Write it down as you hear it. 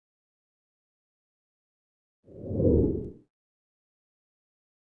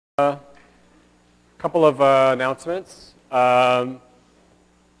Couple of announcements.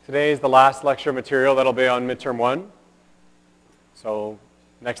 Today is the last lecture material that'll be on midterm 1. So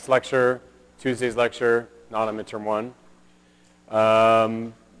next lecture, Tuesday's lecture, not on midterm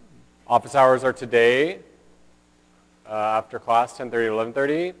 1. Office hours are today after class, 10:30 to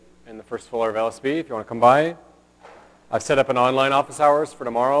 11:30 in the first floor of LSB if you want to come by. I've set up an online office hours for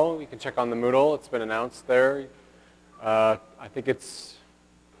tomorrow. You can check on the Moodle. It's been announced there. I think it's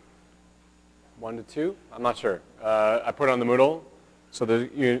 1 to 2. I'm not sure. I put it on the Moodle. So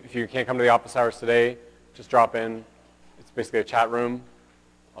if you can't come to the office hours today, just drop in. It's basically a chat room.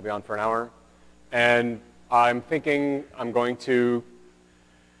 I'll be on for an hour. And I'm thinking I'm going to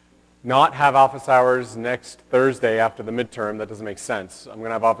not have office hours next Thursday after the midterm. That doesn't make sense. I'm going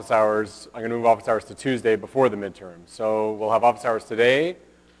to have office hours. I'm going to move office hours to Tuesday before the midterm. So we'll have office hours today.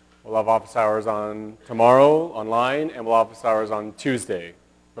 We'll have office hours on tomorrow online, and we'll have office hours on Tuesday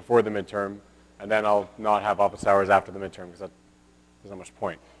before the midterm. And then I'll not have office hours after the midterm because there's not much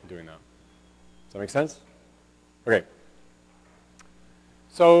point in doing that. Does that make sense? Okay.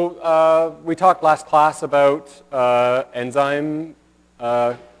 So we talked last class about enzyme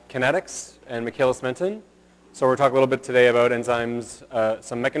kinetics and Michaelis-Menten. So we're talking a little bit today about enzymes,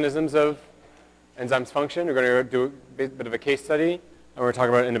 some mechanisms of enzymes function. We're going to do a bit of a case study, and we're going to talk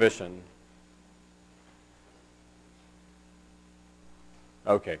about inhibition.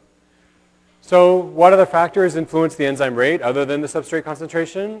 Okay. So what other factors influence the enzyme rate other than the substrate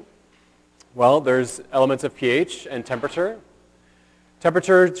concentration? Well, there's elements of pH and temperature.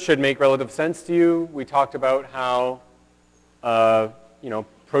 Temperature should make relative sense to you. We talked about how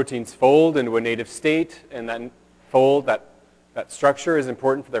proteins fold into a native state, and that fold, that structure is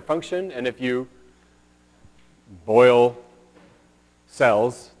important for their function. And if you boil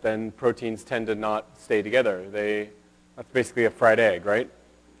cells, then proteins tend to not stay together. That's basically a fried egg, right?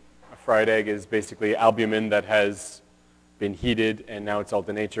 A fried egg is basically albumin that has been heated, and now it's all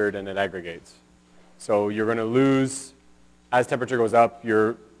denatured, and it aggregates. So you're going to lose, as temperature goes up,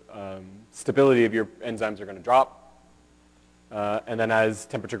 your stability of your enzymes are going to drop. And then as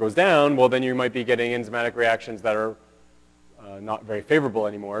temperature goes down, well, then you might be getting enzymatic reactions that are not very favorable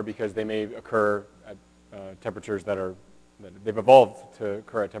anymore because they may occur at temperatures that they've evolved to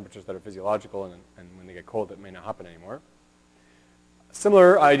occur at temperatures that are physiological, and when they get cold, that may not happen anymore. A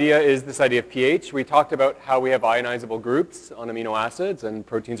similar idea is this idea of pH. We talked about how we have ionizable groups on amino acids, and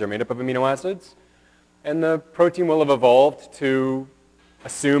proteins are made up of amino acids. And the protein will have evolved to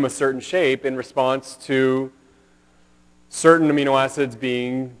assume a certain shape in response to certain amino acids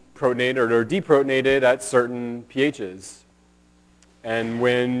being protonated or deprotonated at certain pHs. And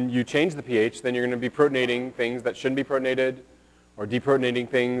when you change the pH, then you're going to be protonating things that shouldn't be protonated, or deprotonating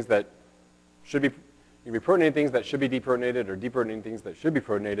things that should be, you're going to be protonating things that should be deprotonated, or deprotonating things that should be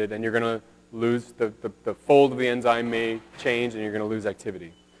protonated, and you're going to lose, the fold of the enzyme may change, and you're going to lose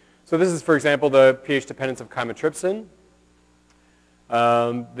activity. So this is, for example, the pH dependence of chymotrypsin.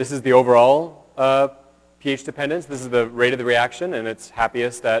 This is the overall pH dependence. This is the rate of the reaction, and it's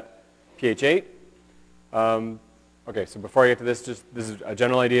happiest at pH 8. Okay, so before I get to this, this is a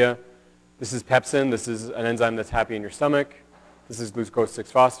general idea. This is pepsin. This is an enzyme that's happy in your stomach. This is glucose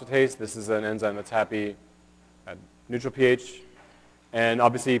 6-phosphatase. This is an enzyme that's happy at neutral pH. And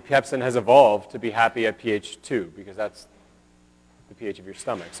obviously, pepsin has evolved to be happy at pH 2 because that's the pH of your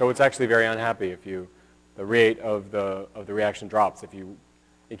stomach. So it's actually very unhappy if the rate of the reaction drops if you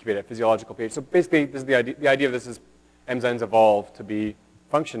incubate at physiological pH. So basically, this is the idea. The idea of this is enzymes evolve to be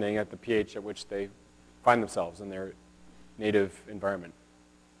functioning at the pH at which they find themselves in their native environment.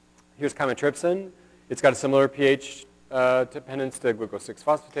 Here's chymotrypsin. It's got a similar pH dependence to glucose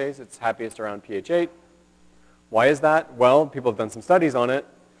 6-phosphatase. It's happiest around pH 8. Why is that? Well, people have done some studies on it.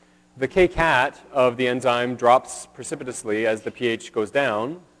 The kcat of the enzyme drops precipitously as the pH goes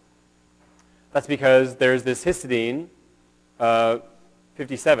down. That's because there's this histidine,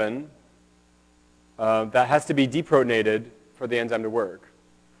 57, that has to be deprotonated for the enzyme to work.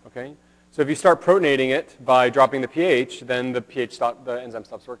 Okay? So if you start protonating it by dropping the pH, then the enzyme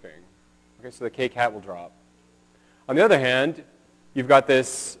stops working. Okay, so the kcat will drop. On the other hand, you've got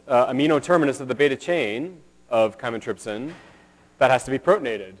this amino terminus of the beta chain of chymotrypsin that has to be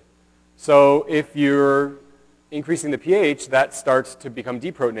protonated. So if you're increasing the pH, that starts to become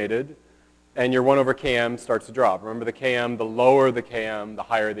deprotonated, and your 1 over Km starts to drop. Remember the Km, the lower the Km, the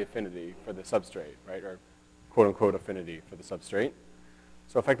higher the affinity for the substrate, right? Or quote-unquote affinity for the substrate.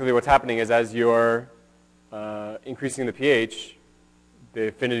 So effectively what's happening is as you're increasing the pH, the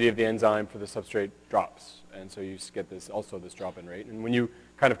affinity of the enzyme for the substrate drops. And so you get this drop in rate. And when you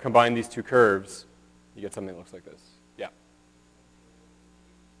kind of combine these two curves, you get something that looks like this. Yeah?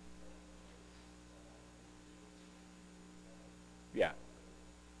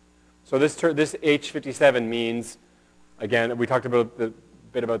 So this H57 means, again, we talked about a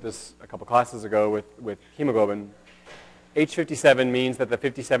bit about this a couple classes ago with hemoglobin. H57 means that the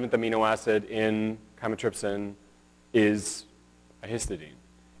 57th amino acid in chymotrypsin is a histidine.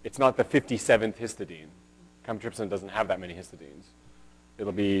 It's not the 57th histidine. Chymotrypsin doesn't have that many histidines.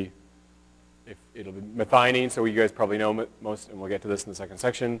 It'll be methionine, so you guys probably know most, and we'll get to this in the second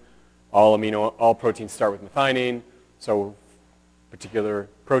section. All proteins start with methionine. So particular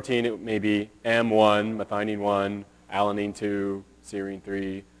protein, it may be M1, methionine 1, alanine 2, serine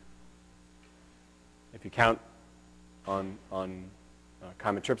 3. If you count on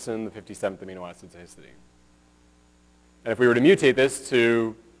chymotrypsin, the 57th amino acid is a histidine. And if we were to mutate this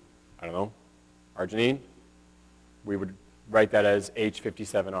to, I don't know, arginine, we would write that as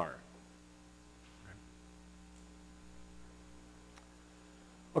H57R.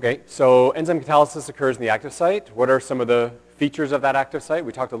 Okay, so enzyme catalysis occurs in the active site. What are some of the features of that active site?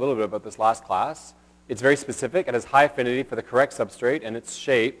 We talked a little bit about this last class. It's very specific. It has high affinity for the correct substrate, and its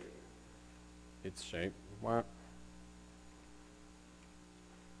shape,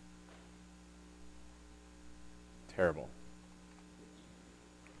 terrible.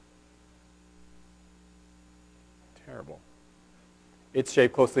 Terrible. Its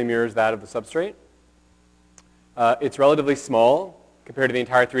shape closely mirrors that of the substrate. It's relatively small compared to the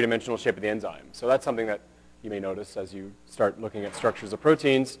entire three-dimensional shape of the enzyme. So that's something that you may notice as you start looking at structures of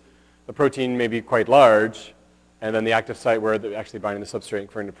proteins. The protein may be quite large, and then the active site where they're actually binding the substrate and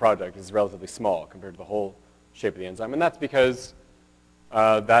converting to product is relatively small compared to the whole shape of the enzyme. And that's because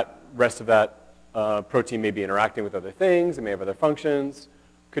that rest of that protein may be interacting with other things. It may have other functions.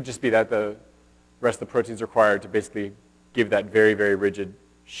 Could just be that the rest of the protein is required to basically give that very, very rigid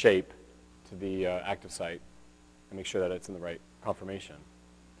shape to the active site and make sure that it's in the right conformation.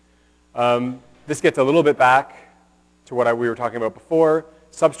 This gets a little bit back to what we were talking about before.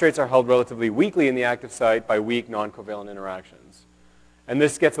 Substrates are held relatively weakly in the active site by weak non-covalent interactions. And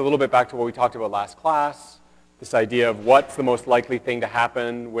this gets a little bit back to what we talked about last class, this idea of what's the most likely thing to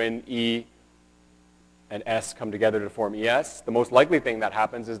happen when E and S come together to form ES. The most likely thing that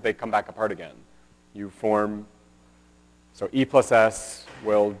happens is they come back apart again. You form, so E plus S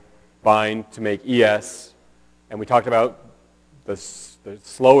will bind to make ES, and we talked about the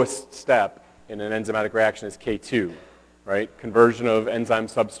slowest step in an enzymatic reaction is K2, right? Conversion of enzyme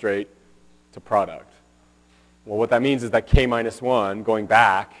substrate to product. Well, what that means is that K minus 1 going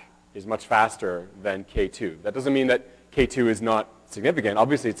back is much faster than K2. That doesn't mean that K2 is not significant.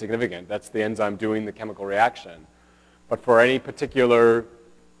 Obviously, it's significant. That's the enzyme doing the chemical reaction. But for any particular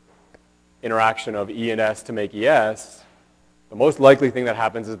interaction of E and S to make ES, the most likely thing that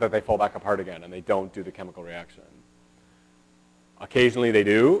happens is that they fall back apart again and they don't do the chemical reaction. Occasionally they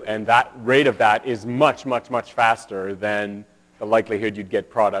do, and that rate of that is much, much, much faster than the likelihood you'd get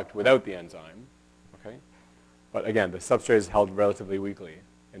product without the enzyme. Okay? But again, the substrate is held relatively weakly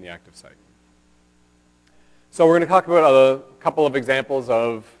in the active site. So we're going to talk about a couple of examples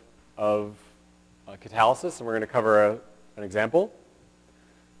of catalysis, and we're going to cover an example.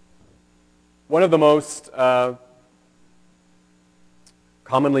 One of the most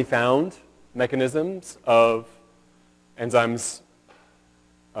commonly found mechanisms of enzymes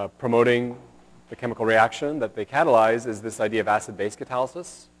promoting the chemical reaction that they catalyze is this idea of acid-base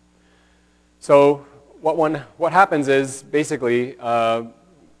catalysis. So what happens is basically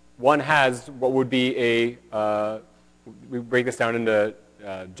one has what would be we break this down into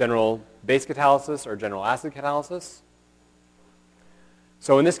general base catalysis or general acid catalysis.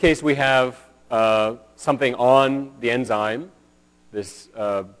 So in this case we have something on the enzyme, this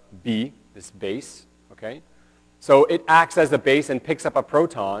B, this base, okay? So it acts as a base and picks up a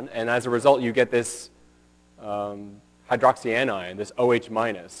proton, and as a result you get this hydroxyanion, this OH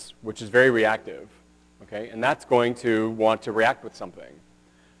minus, which is very reactive, okay? And that's going to want to react with something.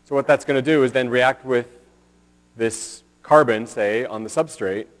 So what that's going to do is then react with this carbon, say, on the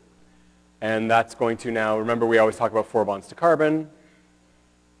substrate, and that's going to now, remember we always talk about 4 bonds to carbon.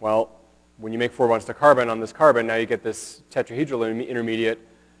 Well, when you make 4 bonds to carbon on this carbon, now you get this tetrahedral intermediate,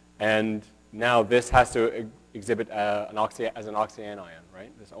 and now this has to exhibit as an oxyanion,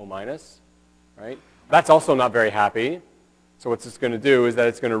 right? This O minus, right? That's also not very happy. So what it's going to do is that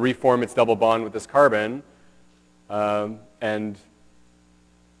it's going to reform its double bond with this carbon, and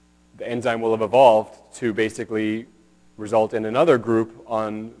the enzyme will have evolved to basically result in another group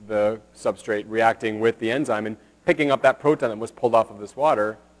on the substrate reacting with the enzyme and picking up that proton that was pulled off of this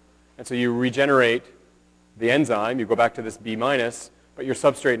water. And so you regenerate the enzyme, you go back to this B minus, but your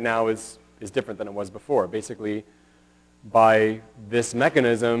substrate now is different than it was before. Basically, by this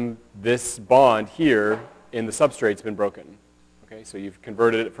mechanism, this bond here in the substrate's been broken. Okay, so you've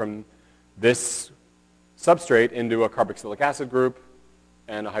converted it from this substrate into a carboxylic acid group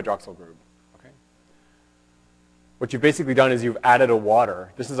and a hydroxyl group. Okay? What you've basically done is you've added a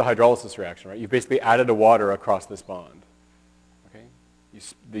water. This is a hydrolysis reaction, right? You've basically added a water across this bond. Okay?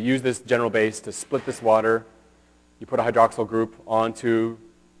 You use this general base to split this water. You put a hydroxyl group onto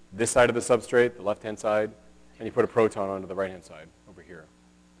this side of the substrate, the left-hand side, and you put a proton onto the right-hand side over here.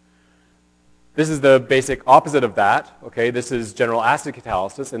 This is the basic opposite of that. Okay? This is general acid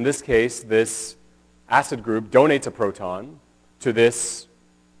catalysis. In this case, this acid group donates a proton to this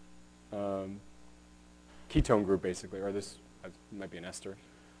ketone group, basically, or this might be an ester.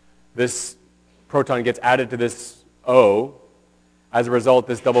 This proton gets added to this O. As a result,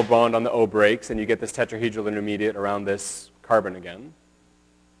 this double bond on the O breaks, and you get this tetrahedral intermediate around this carbon again.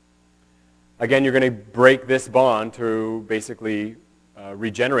 Again, you're going to break this bond to basically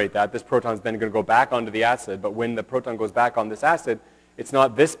regenerate that. This proton is then going to go back onto the acid, but when the proton goes back on this acid, it's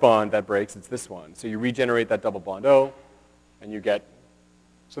not this bond that breaks, it's this one. So you regenerate that double bond O, and you get...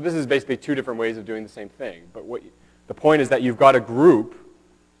 So this is basically two different ways of doing the same thing. But the point is that you've got a group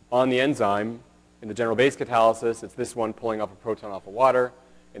on the enzyme. In the general base catalysis, it's this one pulling off a proton off of water.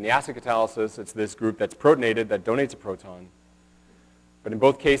 In the acid catalysis, it's this group that's protonated that donates a proton. But in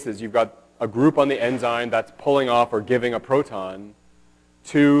both cases, you've got a group on the enzyme that's pulling off or giving a proton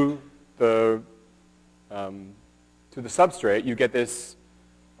to the substrate. You get this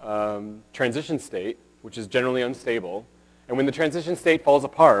transition state, which is generally unstable. And when the transition state falls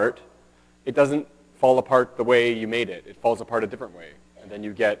apart, it doesn't fall apart the way you made it. It falls apart a different way. And then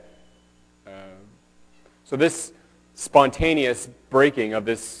you get... So this spontaneous breaking of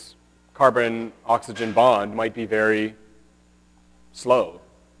this carbon-oxygen bond might be very slow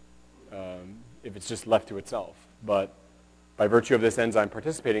if it's just left to itself. But by virtue of this enzyme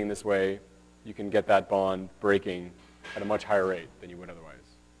participating in this way, you can get that bond breaking at a much higher rate than you would otherwise.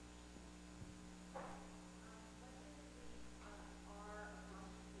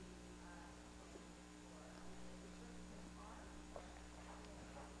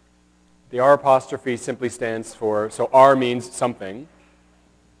 The R apostrophe simply stands for, so R means something,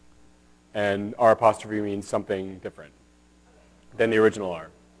 and R apostrophe means something different than the original R.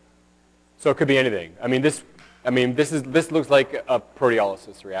 So it could be anything. This looks like a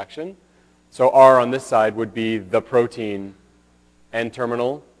proteolysis reaction. So R on this side would be the protein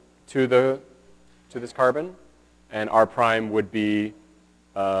N-terminal to this carbon, and R prime would be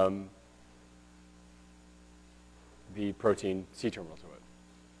the protein C-terminal to it.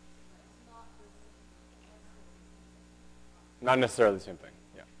 Not necessarily the same thing,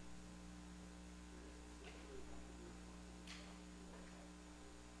 yeah.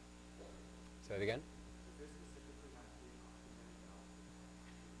 Say it again?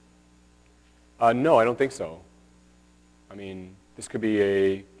 No, I don't think so. This could be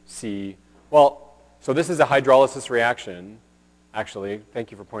a C. Well, so this is a hydrolysis reaction, actually.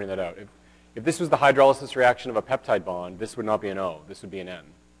 Thank you for pointing that out. If this was the hydrolysis reaction of a peptide bond, this would not be an O. This would be an N,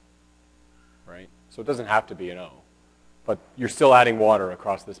 right? So it doesn't have to be an O. But you're still adding water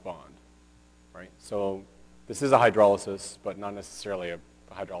across this bond, right? So this is a hydrolysis, but not necessarily a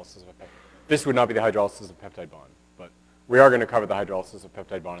hydrolysis of a peptide. This would not be the hydrolysis of a peptide bond, but we are going to cover the hydrolysis of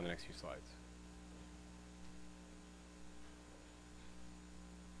peptide bond in the next few slides.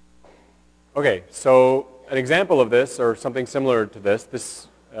 Okay, so an example of this, or something similar to this,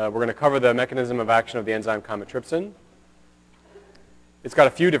 we're going to cover the mechanism of action of the enzyme chymotrypsin. It's got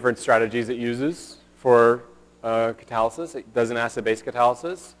a few different strategies it uses for catalysis. It does an acid-base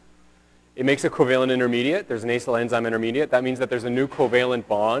catalysis. It makes a covalent intermediate. There's an acyl enzyme intermediate. That means that there's a new covalent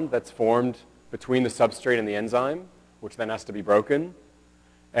bond that's formed between the substrate and the enzyme, which then has to be broken.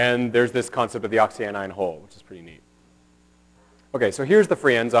 And there's this concept of the oxyanion hole, which is pretty neat. Okay, so here's the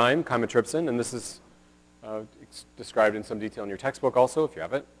free enzyme, chymotrypsin, and this is it's described in some detail in your textbook also, if you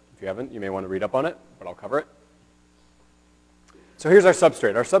have it. If you haven't, you may want to read up on it, but I'll cover it. So here's our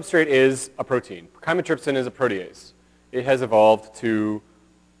substrate. Our substrate is a protein. Chymotrypsin is a protease. It has evolved to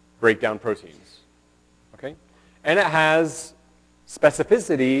break down proteins. Okay? And it has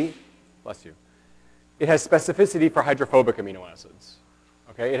specificity, bless you, it has specificity for hydrophobic amino acids.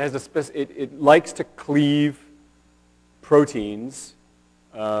 Okay? It likes to cleave proteins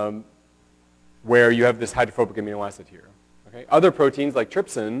where you have this hydrophobic amino acid here. Okay? Other proteins like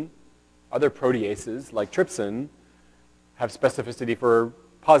trypsin, other proteases like trypsin, have specificity for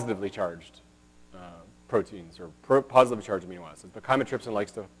positively charged proteins or positively charged amino acids. But chymotrypsin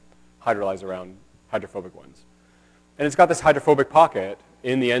likes to hydrolyze around hydrophobic ones. And it's got this hydrophobic pocket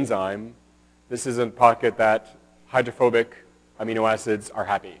in the enzyme. This is a pocket that hydrophobic amino acids are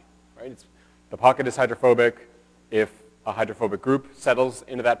happy. Right? The pocket is hydrophobic. If a hydrophobic group settles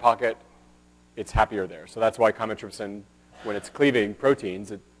into that pocket, it's happier there. So that's why chymotrypsin, when it's cleaving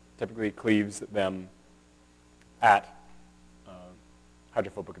proteins, it typically cleaves them at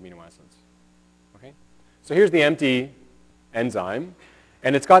hydrophobic amino acids. Okay? So here's the empty enzyme,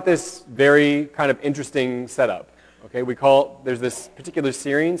 and it's got this very kind of interesting setup. Okay, there's this particular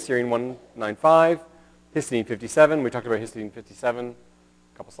serine, serine 195, histidine 57. We talked about histidine 57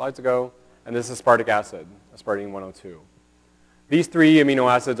 a couple slides ago, and this is aspartic acid, aspartame 102. These three amino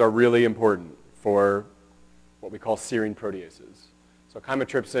acids are really important for what we call serine proteases. So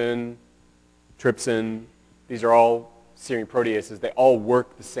chymotrypsin, trypsin, these are all serine proteases. They all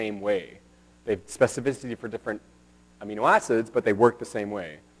work the same way. They have specificity for different amino acids, but they work the same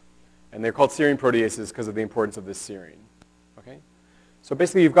way. And they're called serine proteases because of the importance of this serine. Okay? So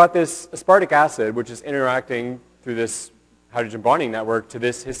basically you've got this aspartic acid, which is interacting through this hydrogen bonding network to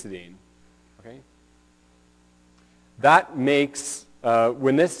this histidine. Okay? That makes,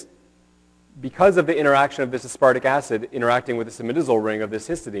 because of the interaction of this aspartic acid interacting with this imidazole ring of this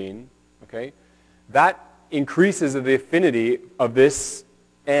histidine, okay, that increases the affinity of this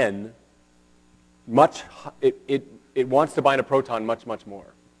N it wants to bind a proton much, much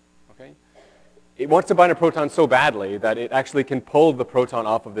more. Okay? It wants to bind a proton so badly that it actually can pull the proton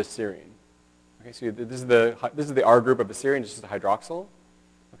off of this serine. Okay, so this is the R group of a serine, this is a hydroxyl.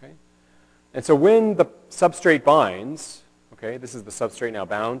 Okay? And so when the substrate binds, okay, this is the substrate now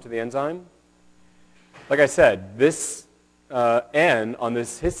bound to the enzyme. Like I said, this N on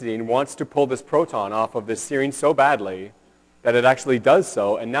this histidine wants to pull this proton off of this serine so badly that it actually does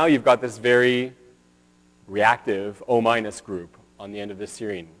so, and now you've got this very reactive O- group on the end of this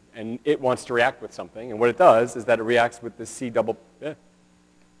serine. And it wants to react with something, and what it does is that it reacts with the C double bond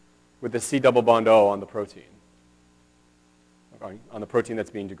O on the protein, on the protein that's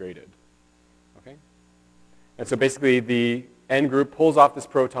being degraded. Okay? And so basically the N group pulls off this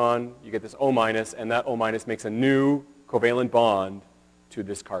proton, you get this O-, and that O- makes a new covalent bond to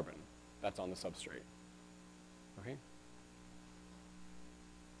this carbon that's on the substrate. Okay?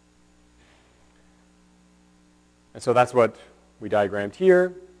 And so that's what we diagrammed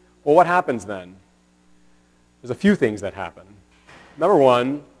here. Well, what happens then? There's a few things that happen. Number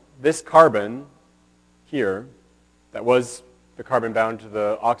one, this carbon here, that was the carbon bound to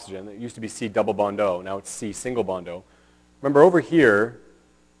the oxygen, it used to be C double bond O, now it's C single bond O. Remember over here,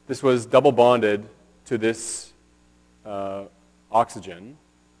 this was double bonded to this oxygen,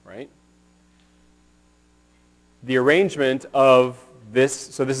 right? The arrangement of this,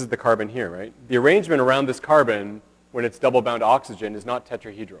 so this is the carbon here, right? The arrangement around this carbon when it's double bound to oxygen is not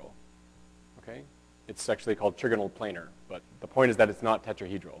tetrahedral, okay? It's actually called trigonal planar, but the point is that it's not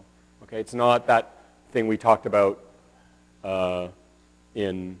tetrahedral, okay? It's not that thing we talked about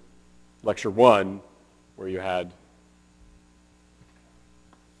in lecture 1 where you had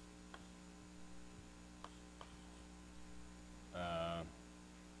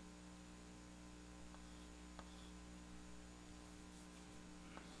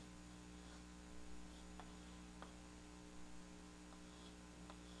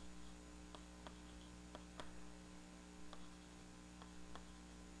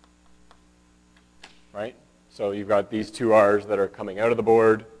right? So you've got these two R's that are coming out of the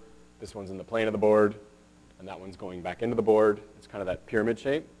board. This one's in the plane of the board, and that one's going back into the board. It's kind of that pyramid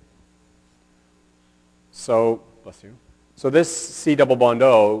shape. So, bless you. So this C double bond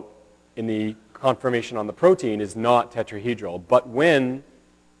O in the conformation on the protein is not tetrahedral, but when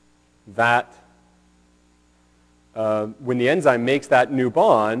the enzyme makes that new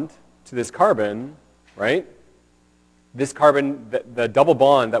bond to this carbon, right? This carbon, the double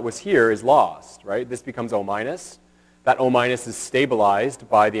bond that was here is lost, right? This becomes O-. That O- is stabilized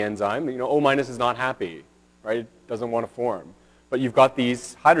by the enzyme. You know, O- is not happy, right? It doesn't want to form. But you've got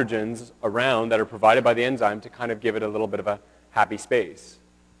these hydrogens around that are provided by the enzyme to kind of give it a little bit of a happy space,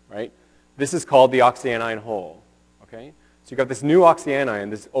 right? This is called the oxyanion hole, okay? So you've got this new oxyanion,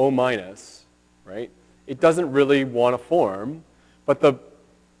 this O-, right? It doesn't really want to form, but the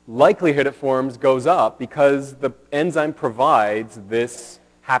likelihood it forms goes up because the enzyme provides this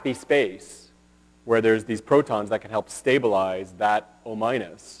happy space where there's these protons that can help stabilize that O-.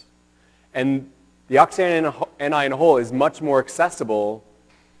 And the oxyanion hole is much more accessible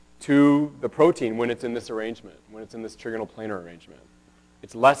to the protein when it's in this arrangement, when it's in this trigonal planar arrangement.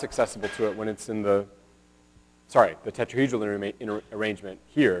 It's less accessible to it when it's in the tetrahedral arrangement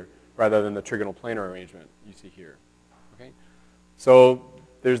here rather than the trigonal planar arrangement you see here. Okay? So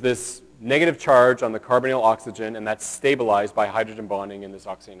there's this negative charge on the carbonyl oxygen, and that's stabilized by hydrogen bonding in this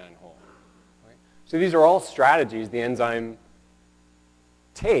oxyanion hole. Okay? So these are all strategies the enzyme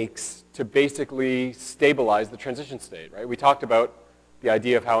takes to basically stabilize the transition state, right? We talked about the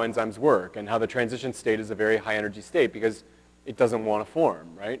idea of how enzymes work and how the transition state is a very high energy state because it doesn't want to form,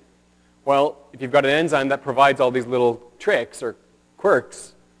 right? Well, if you've got an enzyme that provides all these little tricks or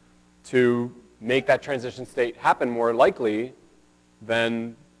quirks to make that transition state happen more likely,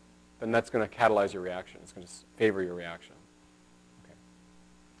 then that's going to catalyze your reaction. It's going to favor your reaction. Okay.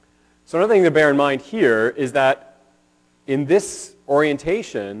 So another thing to bear in mind here is that in this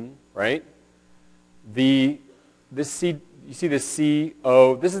orientation, right, you see this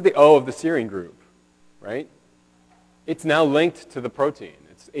CO, this is the O of the serine group, right? It's now linked to the protein.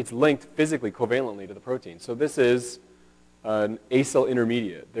 It's linked physically, covalently to the protein. So this is an acyl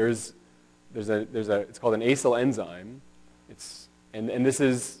intermediate. It's called an acyl enzyme. And this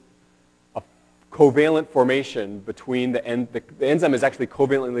is a covalent formation between the enzyme is actually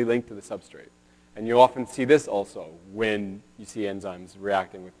covalently linked to the substrate. And you often see this also when you see enzymes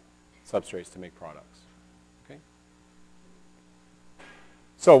reacting with substrates to make products. Okay?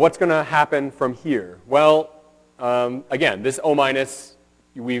 So what's going to happen from here? Well, again, this O minus,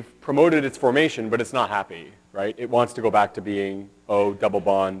 we've promoted its formation, but it's not happy, right? It wants to go back to being O double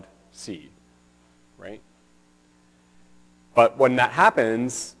bond C, right? But when that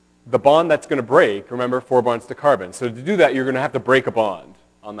happens, the bond that's going to break, remember, 4 bonds to carbon. So to do that, you're going to have to break a bond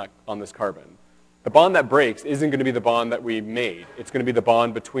on this carbon. The bond that breaks isn't going to be the bond that we made. It's going to be the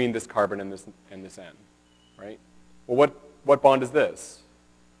bond between this carbon and this N, right? Well, what bond is this?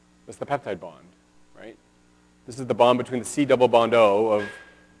 That's the peptide bond, right? This is the bond between the C double bond O of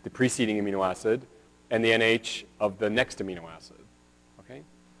the preceding amino acid and the NH of the next amino acid. Okay?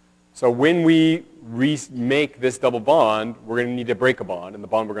 So when we remake this double bond, we're going to need to break a bond, and the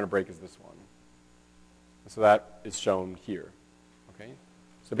bond we're going to break is this one. So that is shown here. Okay?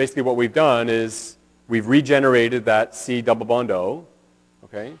 So basically what we've done is we've regenerated that C double bond O.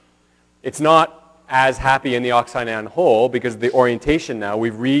 Okay? It's not as happy in the oxyanion hole because the orientation now,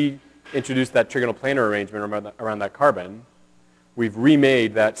 we've reintroduced that trigonal planar arrangement around that carbon. We've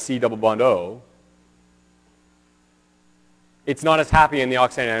remade that C double bond O. It's not as happy in the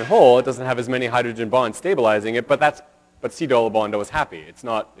oxyanion hole. It doesn't have as many hydrogen bonds stabilizing it, but C double bond O is happy. It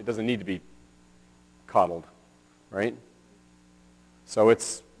doesn't need to be coddled, right? So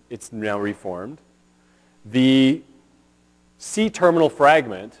it's now reformed. The C terminal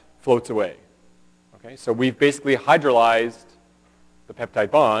fragment floats away. Okay, so we've basically hydrolyzed the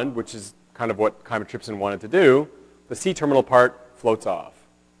peptide bond, which is kind of what chymotrypsin wanted to do. The C terminal part floats off.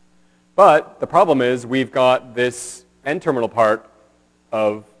 But the problem is we've got this N terminal part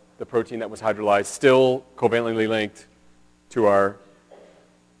of the protein that was hydrolyzed still covalently linked to our,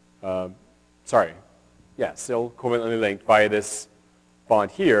 still covalently linked via this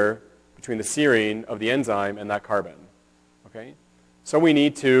bond here between the serine of the enzyme and that carbon. Okay? So we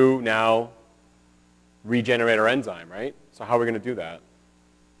need to now regenerate our enzyme, right? So how are we going to do that?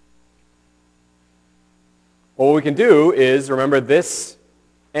 Well, what we can do is, remember, this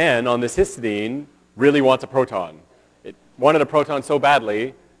N on this histidine really wants a proton. It wanted a proton so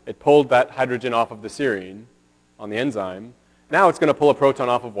badly, it pulled that hydrogen off of the serine on the enzyme. Now it's going to pull a proton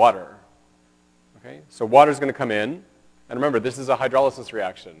off of water. Okay? So water is going to come in. And remember, this is a hydrolysis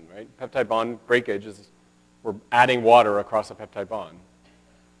reaction, right? Peptide bond breakage is, we're adding water across a peptide bond.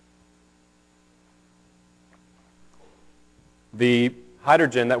 The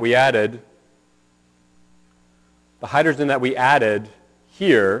hydrogen that we added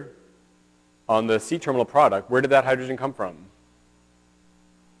here on the C-terminal product, where did that hydrogen come from?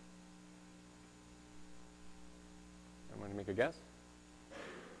 I want to make a guess.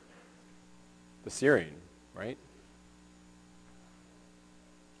 The serine, right?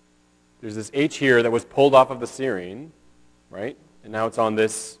 There's this H here that was pulled off of the serine, right? And now it's on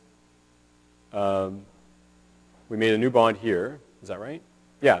this, we made a new bond here. Is that right?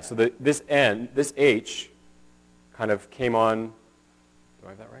 Yeah, so this N, this H kind of came on, do I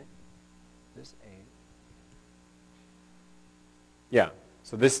have that right? This H. Yeah,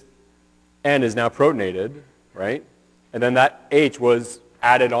 so this N is now protonated, right? And then that H was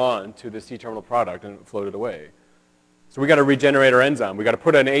added on to the C-terminal product and it floated away. So we got to regenerate our enzyme. We got to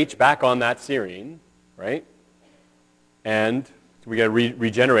put an H back on that serine, right? And we got to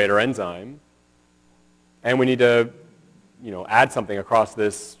regenerate our enzyme. And we need to, add something across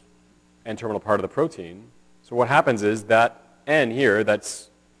this N-terminal part of the protein. So what happens is that N here that's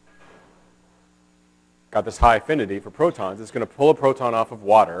got this high affinity for protons, it's going to pull a proton off of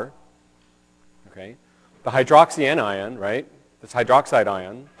water. Okay? The hydroxy anion, right? This hydroxide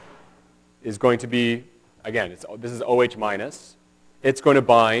ion is going to be, again, this is OH minus. It's going to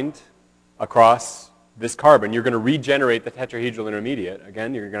bind across this carbon. You're going to regenerate the tetrahedral intermediate.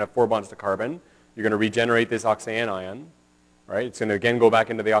 Again, you're going to have 4 bonds to carbon. You're going to regenerate this oxyanion, right? It's going to again go back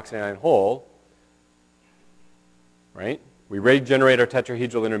into the oxyanion hole, right? We regenerate our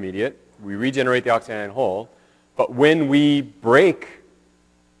tetrahedral intermediate. We regenerate the oxyanion hole. But when we break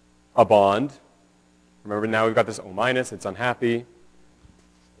a bond, remember now we've got this O minus, it's unhappy.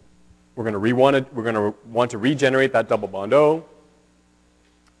 We're going to want to regenerate that double bond O.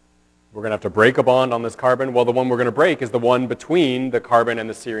 We're going to have to break a bond on this carbon. Well, the one we're going to break is the one between the carbon and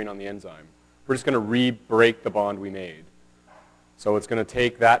the serine on the enzyme. We're just going to re-break the bond we made. So it's going to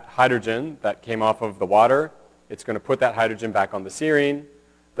take that hydrogen that came off of the water. It's going to put that hydrogen back on the serine.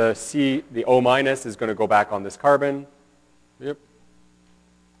 The O minus is going to go back on this carbon. Yep.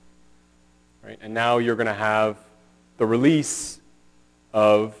 Right? And now you're going to have the release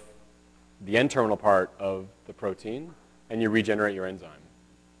of the N-terminal part of the protein, and you regenerate your enzyme.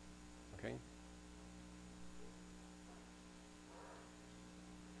 Okay?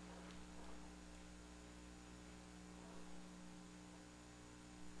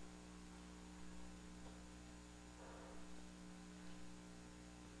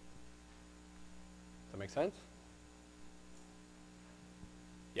 Does that make sense?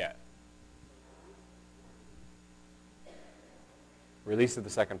 Yeah. Release of the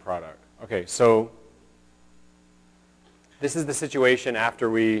second product. Okay, so this is the situation after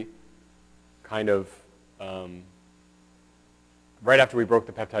we kind of, right after we broke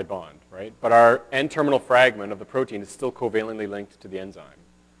the peptide bond, right? But our N-terminal fragment of the protein is still covalently linked to the enzyme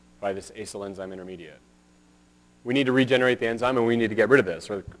by this acyl enzyme intermediate. We need to regenerate the enzyme and we need to get rid of this,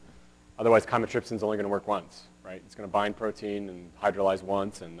 or otherwise chymotrypsin is only going to work once, right? It's going to bind protein and hydrolyze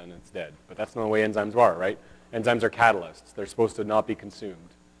once and then it's dead. But that's not the way enzymes are, right? Enzymes are catalysts. They're supposed to not be consumed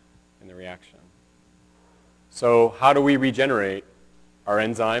in the reaction. So how do we regenerate our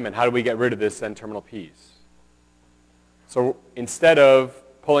enzyme and how do we get rid of this N-terminal piece? So instead of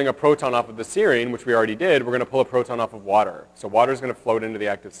pulling a proton off of the serine, which we already did, we're going to pull a proton off of water. So water is going to float into the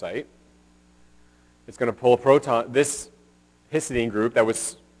active site. It's going to pull a proton, this histidine group that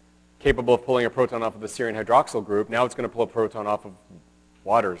was capable of pulling a proton off of the serine hydroxyl group, now it's going to pull a proton off of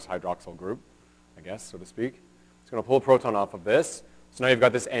water's hydroxyl group, I guess, so to speak. It's going to pull a proton off of this. So now you've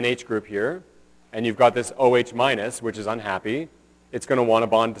got this NH group here, and you've got this OH minus, which is unhappy. It's going to want to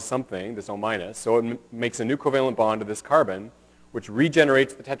bond to something, this O minus. So it makes a new covalent bond to this carbon, which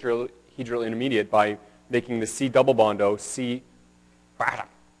regenerates the tetrahedral intermediate by making the C double bond O, C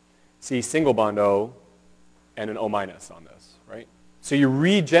single bond O, and an O minus on this, right? So you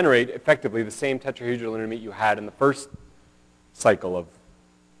regenerate effectively the same tetrahedral intermediate you had in the first cycle of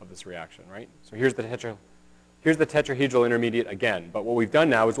this reaction, right? So here's the tetrahedral intermediate again. But what we've done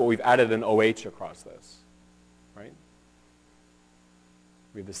now is we've added an OH across this, right?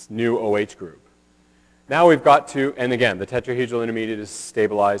 We have this new OH group. Now we've got to, and again, the tetrahedral intermediate is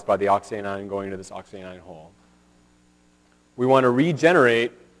stabilized by the oxyanion going into this oxyanion hole. We want to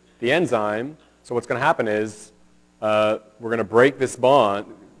regenerate the enzyme. So what's going to happen is we're going to break this bond.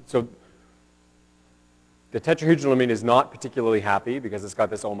 So the tetrahedral intermediate is not particularly happy because it's got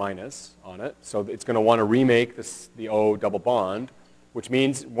this O minus on it. So it's going to want to remake the O double bond, which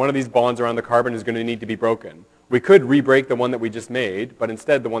means one of these bonds around the carbon is going to need to be broken. We could re-break the one that we just made, but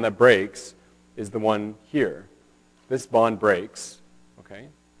instead the one that breaks is the one here. This bond breaks, okay?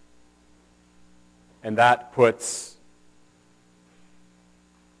 And that puts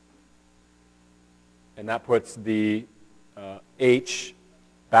the H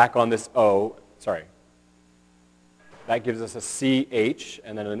back on this O, sorry. That gives us a CH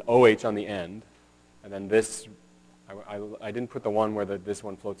and then an OH on the end. And then this, I didn't put the one where this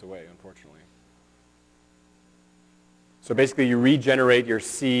one floats away, unfortunately. So basically you regenerate your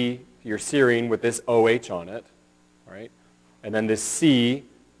serine with this OH on it, all right? And then this C,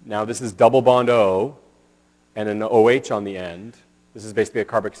 now this is double bond O and an OH on the end. This is basically a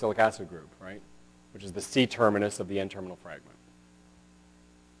carboxylic acid group, right? Which is the C terminus of the N-terminal fragment.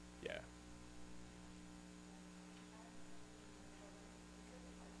 Yeah.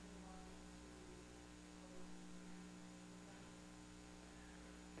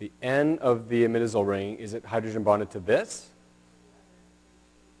 The N of the imidazole ring, is it hydrogen bonded to this?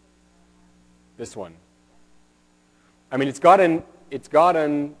 This one. I mean, this is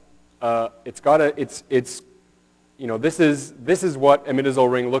what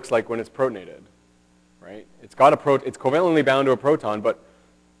imidazole ring looks like when it's protonated, right? It's covalently bound to a proton, but,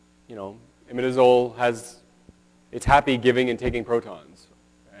 imidazole it's happy giving and taking protons.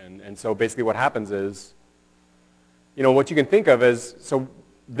 And so basically what happens is, what you can think of as, so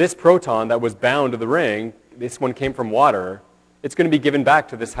this proton that was bound to the ring, this one came from water, it's going to be given back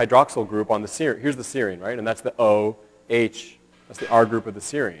to this hydroxyl group on the serine. Here's the serine, right? And that's the OH, that's the R group of the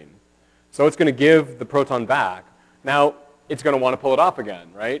serine. So it's going to give the proton back. Now, it's going to want to pull it off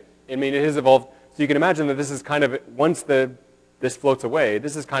again, right? I mean, it has evolved. So you can imagine that this is kind of, once this floats away,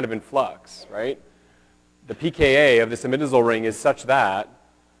 this is kind of in flux, right? The pKa of this imidazole ring is such that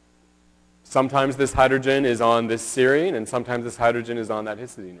sometimes this hydrogen is on this serine and sometimes this hydrogen is on that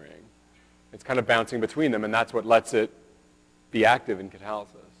histidine ring. It's kind of bouncing between them, and that's what lets it be active in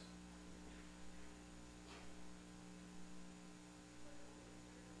catalysis.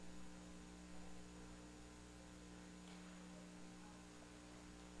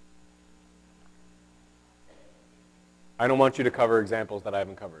 I don't want you to cover examples that I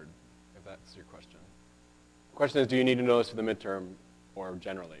haven't covered, if that's your question. The question is, do you need to know this for the midterm or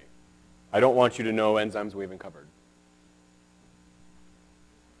generally? I don't want you to know enzymes we haven't covered.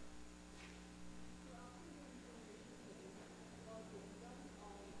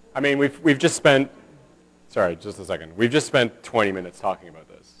 I mean, we've just spent, sorry, just a second. We've just spent 20 minutes talking about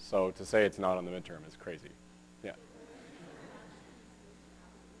this. So to say it's not on the midterm is crazy. Yeah.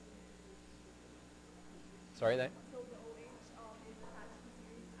 Sorry, that?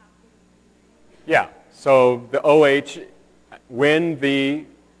 Yeah, so the OH, when the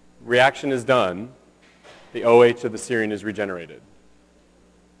reaction is done, the OH of the serine is regenerated.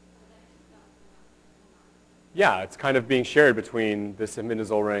 Yeah, it's kind of being shared between this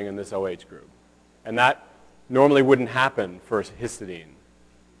imidazole ring and this OH group. And that normally wouldn't happen for histidine,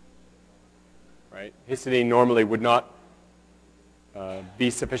 right? Histidine normally would not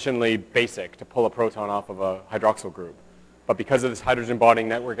be sufficiently basic to pull a proton off of a hydroxyl group. But because of this hydrogen bonding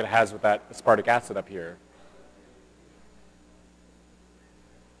network it has with that aspartic acid up here,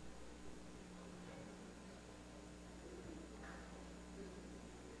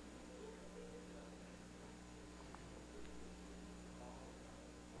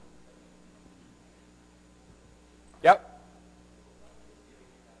 yep.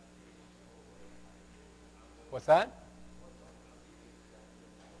 What's that?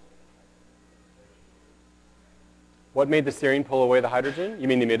 What made the serine pull away the hydrogen? You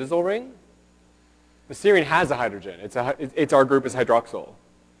mean the imidazole ring? The serine has a hydrogen. Its R group is hydroxyl,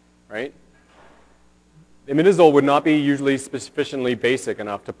 right? The imidazole would not be usually sufficiently basic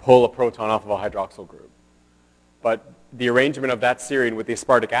enough to pull a proton off of a hydroxyl group. But the arrangement of that serine with the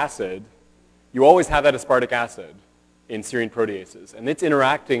aspartic acid, you always have that aspartic acid in serine proteases. And it's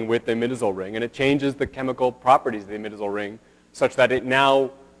interacting with the imidazole ring, and it changes the chemical properties of the imidazole ring such that it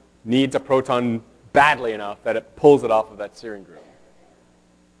now needs a proton badly enough that it pulls it off of that serine group.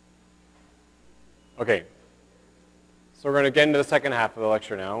 Okay, so we're going to get into the second half of the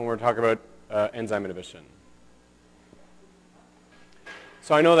lecture now, and we're going to talk about enzyme inhibition.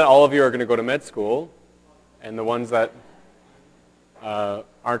 So I know that all of you are going to go to med school, and the ones that aren't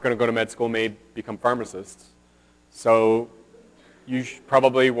going to go to med school may become pharmacists. So you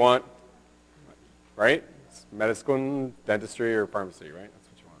probably want, right? Medicine, dentistry, or pharmacy, right?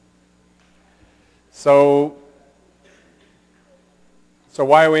 So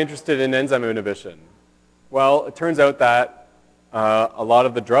why are we interested in enzyme inhibition? Well, it turns out that a lot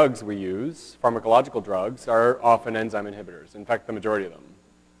of the drugs we use, pharmacological drugs, are often enzyme inhibitors. In fact, the majority of them.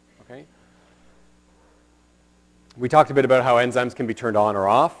 Okay? We talked a bit about how enzymes can be turned on or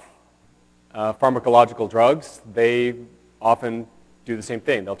off. Pharmacological drugs, they often do the same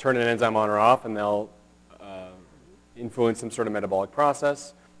thing. They'll turn an enzyme on or off, and they'll influence some sort of metabolic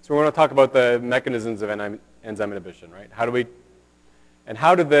process. So we're going to talk about the mechanisms of enzyme inhibition, right? How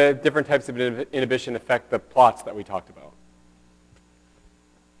do the different types of inhibition affect the plots that we talked about?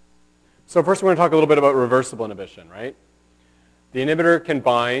 So first we're going to talk a little bit about reversible inhibition, right? The inhibitor can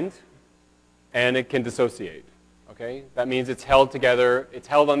bind and it can dissociate, okay? That means it's held together, it's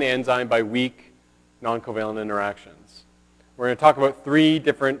held on the enzyme by weak non-covalent interactions. We're going to talk about 3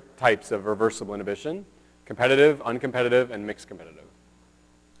 different types of reversible inhibition: competitive, uncompetitive, and mixed competitive.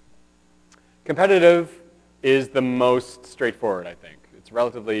 Competitive is the most straightforward, I think. It's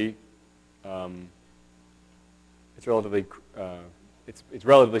relatively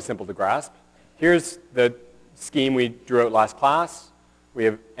simple to grasp. Here's the scheme we drew out last class. We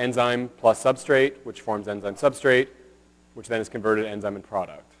have enzyme plus substrate, which forms enzyme substrate, which then is converted to enzyme and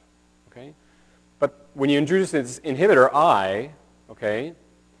product. Okay? But when you introduce this inhibitor I, okay,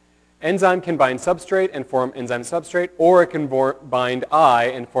 enzyme can bind substrate and form enzyme substrate, or it can bind I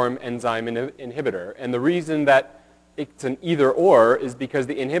and form enzyme inhibitor. And the reason that it's an either or is because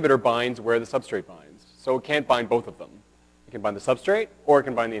the inhibitor binds where the substrate binds. So it can't bind both of them. It can bind the substrate or it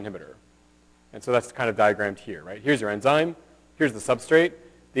can bind the inhibitor. And so that's kind of diagrammed here, right? Here's your enzyme. Here's the substrate.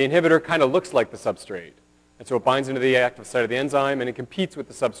 The inhibitor kind of looks like the substrate. And so it binds into the active site of the enzyme and it competes with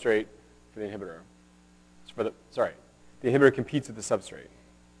the substrate for the inhibitor. The inhibitor competes with the substrate.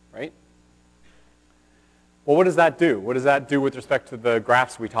 Right? Well, what does that do? What does that do with respect to the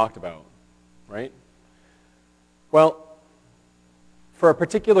graphs we talked about, right? Well, for a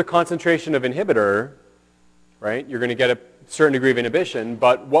particular concentration of inhibitor, right, you're going to get a certain degree of inhibition,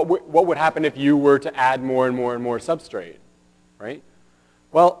 but what would happen if you were to add more and more and more substrate, right?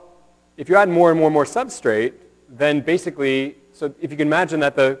 Well, if you add more and more and more substrate, then basically, so if you can imagine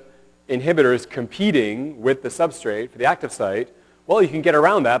that the inhibitor is competing with the substrate for the active site, well, you can get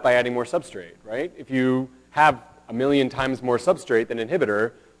around that by adding more substrate, right? If you have 1,000,000 times more substrate than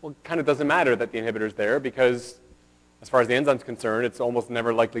inhibitor, well, it kind of doesn't matter that the inhibitor is there because as far as the enzyme is concerned, it's almost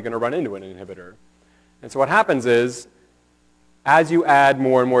never likely going to run into an inhibitor. And so what happens is, as you add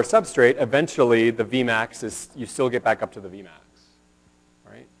more and more substrate, eventually the Vmax is, you still get back up to the Vmax,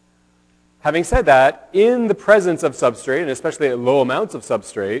 right? Having said that, in the presence of substrate, and especially at low amounts of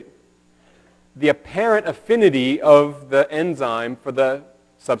substrate, the apparent affinity of the enzyme for the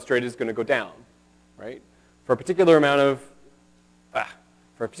substrate is going to go down, right? For a particular amount of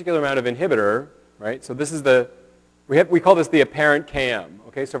inhibitor, right? So this is we call this the apparent Km.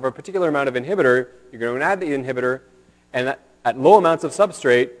 Okay, so for a particular amount of inhibitor, you're going to add the inhibitor, and at low amounts of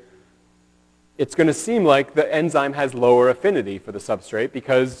substrate, it's going to seem like the enzyme has lower affinity for the substrate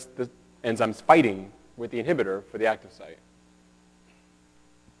because the enzyme's fighting with the inhibitor for the active site.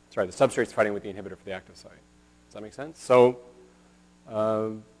 Sorry, the substrate's fighting with the inhibitor for the active site. Does that make sense? So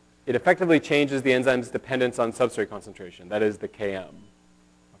it effectively changes the enzyme's dependence on substrate concentration. That is the Km.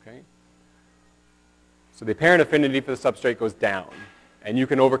 Okay? So the apparent affinity for the substrate goes down. And you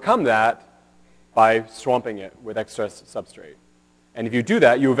can overcome that by swamping it with extra substrate. And if you do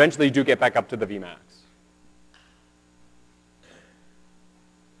that, you eventually do get back up to the Vmax.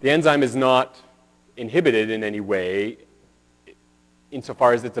 The enzyme is not inhibited in any way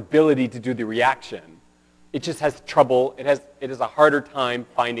insofar as its ability to do the reaction. It just has trouble, it has a harder time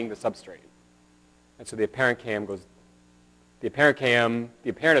finding the substrate. And so the apparent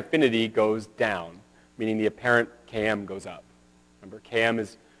affinity goes down, meaning the apparent Km goes up. Remember, Km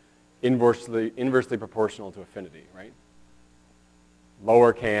is inversely proportional to affinity, right?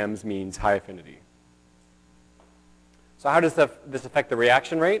 Lower Kms means high affinity. So how does this affect the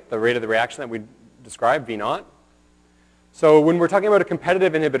reaction rate, the rate of the reaction that we described, V naught? So when we're talking about a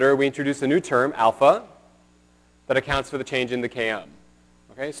competitive inhibitor, we introduce a new term, alpha, that accounts for the change in the Km.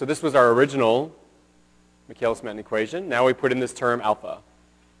 Okay, so this was our original Michaelis-Menten equation. Now we put in this term alpha,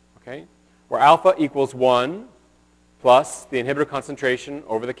 okay, where alpha equals 1 plus the inhibitor concentration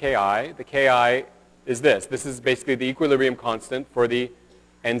over the Ki. The Ki is this. This is basically the equilibrium constant for the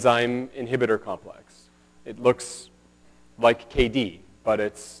enzyme inhibitor complex. It looks like Kd, but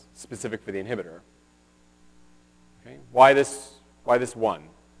it's specific for the inhibitor. Okay, why this 1?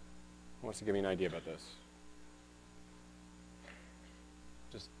 Who wants to give me an idea about this?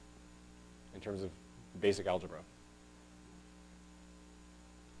 Just in terms of basic algebra.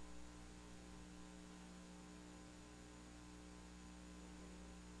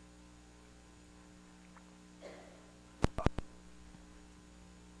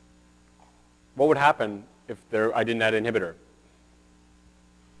 What would happen if I didn't add an inhibitor?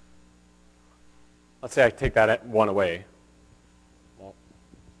 Let's say I take that 1 away. Well,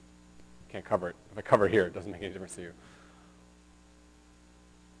 can't cover it. If I cover it here, it doesn't make any difference to you.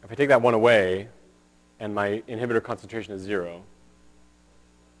 If I take that 1 away and my inhibitor concentration is 0,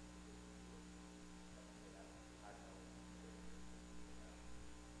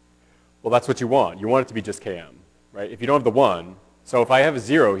 well, that's what you want. You want it to be just Km, right? If you don't have the 1, so if I have a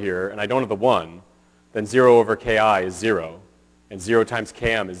 0 here and I don't have the 1, then 0 over Ki is 0, and 0 times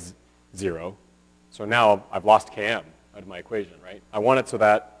Km is 0. So now I've lost Km out of my equation, right? I want it so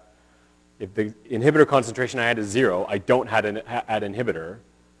that if the inhibitor concentration I add is 0, I don't add inhibitor,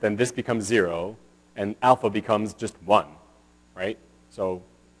 then this becomes 0, and alpha becomes just 1, right? So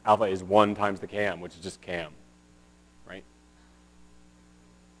alpha is 1 times the Km, which is just Km, right?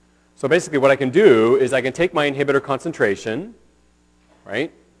 So basically what I can do is I can take my inhibitor concentration,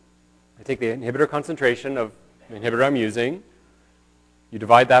 right? I take the inhibitor concentration of the inhibitor I'm using. You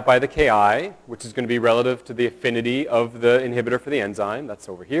divide that by the Ki, which is going to be relative to the affinity of the inhibitor for the enzyme. That's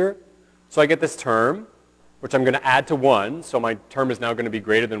over here. So I get this term, which I'm going to add to 1. So my term is now going to be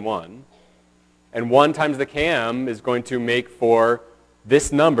greater than 1. And 1 times the Km is going to make for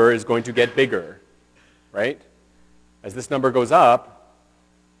this number is going to get bigger, right? As this number goes up,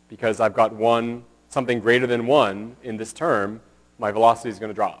 because I've got something greater than 1 in this term, my velocity is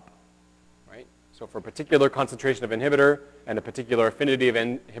going to drop. So for a particular concentration of inhibitor and a particular affinity of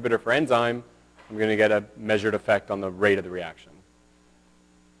inhibitor for enzyme, I'm going to get a measured effect on the rate of the reaction.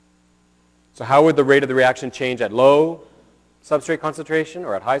 So how would the rate of the reaction change at low substrate concentration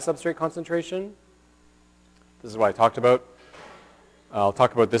or at high substrate concentration? This is what I talked about. I'll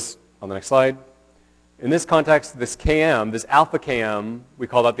talk about this on the next slide. In this context, this Km, this alpha Km, we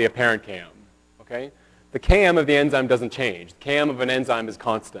call that the apparent Km. Okay? The Km of the enzyme doesn't change. The Km of an enzyme is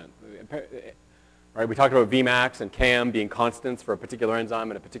constant. Right? We talked about Vmax and Km being constants for a particular enzyme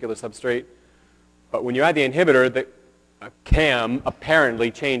and a particular substrate. But when you add the inhibitor, the Km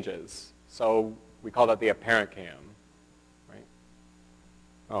apparently changes. So we call that the apparent Km. Right?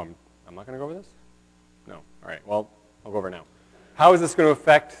 Oh, I'm not going to go over this? No. All right. Well, I'll go over it now. How is this going to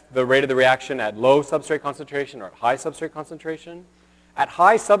affect the rate of the reaction at low substrate concentration or at high substrate concentration? At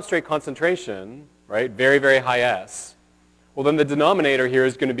high substrate concentration, right, very, very high S, well, then the denominator here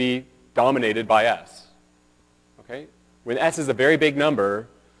is going to be dominated by S. Okay? When S is a very big number,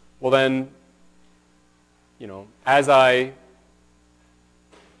 well then, you know, as I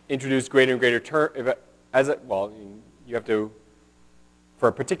introduce greater and greater you have to, for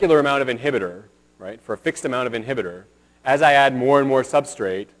a particular amount of inhibitor, right, for a fixed amount of inhibitor, as I add more and more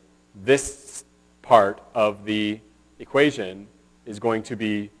substrate, this part of the equation is going to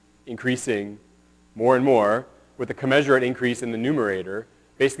be increasing more and more with a commensurate increase in the numerator.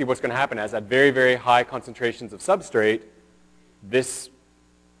 Basically what's going to happen is at very, very high concentrations of substrate, this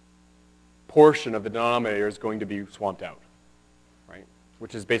portion of the denominator is going to be swamped out, right?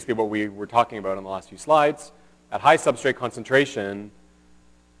 Which is basically what we were talking about on the last few slides. At high substrate concentration,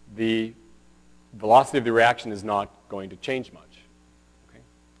 the velocity of the reaction is not going to change much. Okay?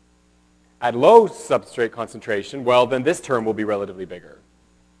 At low substrate concentration, well, then this term will be relatively bigger,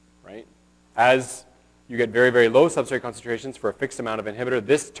 right? As you get very, very low substrate concentrations for a fixed amount of inhibitor,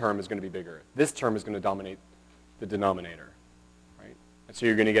 this term is going to be bigger. This term is going to dominate the denominator, right? And so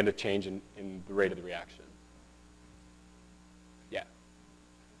you're going to get a change in the rate of the reaction. Yeah.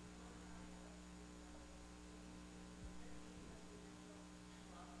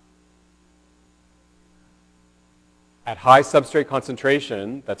 At high substrate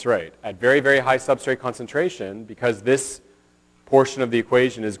concentration, that's right. At very, very high substrate concentration, because this portion of the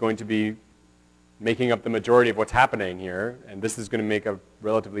equation is going to be making up the majority of what's happening here, and this is going to make a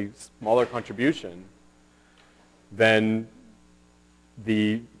relatively smaller contribution, then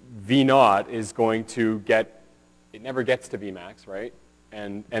the V naught is going to get, it never gets to Vmax, right?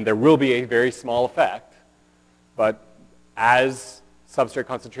 And there will be a very small effect, but as substrate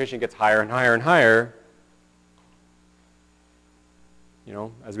concentration gets higher and higher and higher, you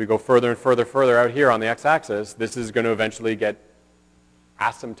know, as we go further and further out here on the x-axis, this is going to eventually get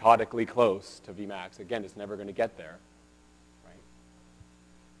asymptotically close to Vmax. Again, it's never going to get there, right?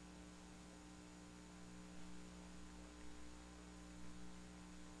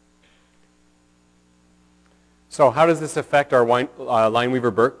 So how does this affect our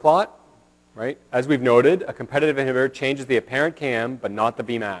Lineweaver-Burke plot, right? As we've noted, a competitive inhibitor changes the apparent Km, but not the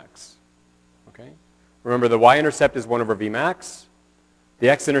Vmax, okay? Remember, the y-intercept is 1 over Vmax. The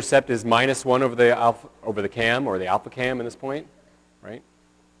x-intercept is -1 over the Km, or the alpha Km in this point, right?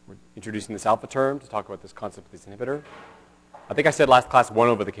 We're introducing this alpha term to talk about this concept of this inhibitor. I think I said last class 1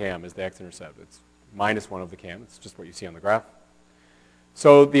 over the Km is the x-intercept. It's -1 over the Km. It's just what you see on the graph.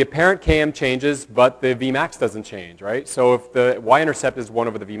 So the apparent Km changes, but the Vmax doesn't change, right? So if the y-intercept is 1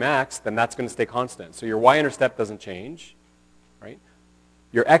 over the Vmax, then that's going to stay constant. So your y-intercept doesn't change, right?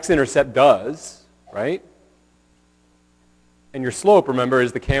 Your x-intercept does, right? And your slope, remember,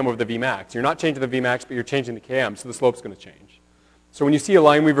 is the Km over the Vmax. You're not changing the Vmax, but you're changing the Km, so the slope's going to change. So when you see a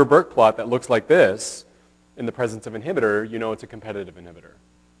Lineweaver-Burke plot that looks like this in the presence of inhibitor, you know it's a competitive inhibitor.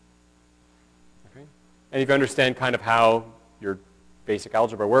 Okay? And if you understand kind of how your basic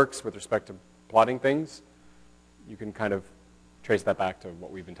algebra works with respect to plotting things, you can kind of trace that back to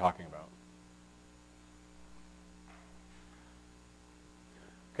what we've been talking about.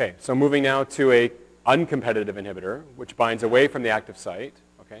 Okay, so moving now to a uncompetitive inhibitor, which binds away from the active site.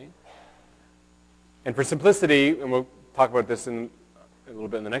 Okay? And for simplicity, and we'll talk about this in a little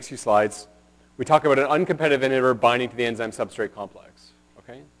bit in the next few slides, we talk about an uncompetitive inhibitor binding to the enzyme substrate complex,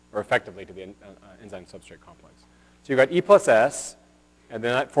 okay? Or effectively to the enzyme substrate complex. So you've got E plus S, and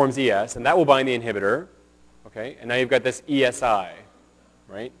then that forms ES, and that will bind the inhibitor, okay? And now you've got this ESI,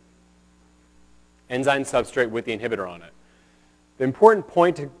 right? Enzyme substrate with the inhibitor on it. The important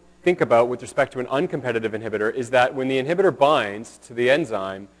point to think about with respect to an uncompetitive inhibitor is that when the inhibitor binds to the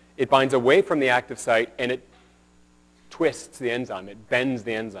enzyme, it binds away from the active site and it twists the enzyme, it bends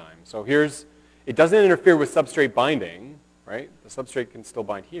the enzyme. So it doesn't interfere with substrate binding, right? The substrate can still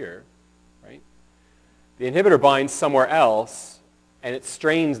bind here, right? The inhibitor binds somewhere else and it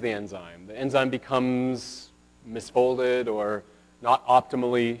strains the enzyme. The enzyme becomes misfolded or not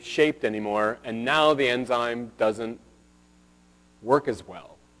optimally shaped anymore, and now the enzyme doesn't work as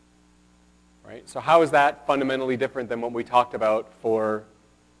well. right? So how is that fundamentally different than what we talked about for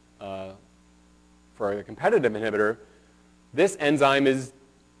the competitive inhibitor? This enzyme is,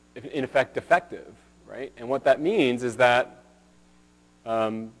 in effect, defective, right? And what that means is that I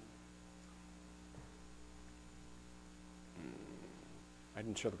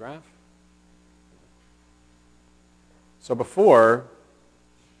didn't show the graph. So before,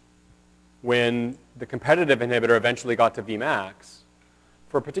 when the competitive inhibitor eventually got to Vmax,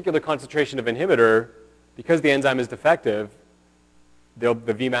 for a particular concentration of inhibitor, because the enzyme is defective, the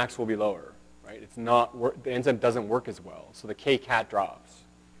Vmax will be lower, right? It's not, the enzyme doesn't work as well, so the Kcat drops,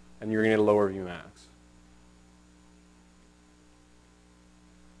 and you're going to get a lower Vmax.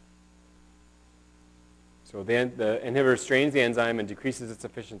 So the inhibitor strains the enzyme and decreases its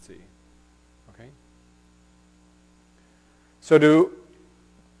efficiency. Okay? So to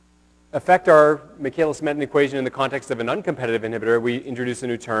affect our Michaelis-Menten equation in the context of an uncompetitive inhibitor, we introduce a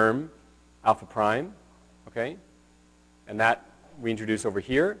new term, alpha prime. Okay? And that we introduce over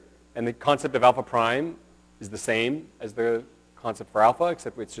here. And the concept of alpha prime is the same as the concept for alpha,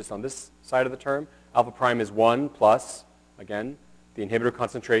 except it's just on this side of the term. Alpha prime is 1 plus, again, the inhibitor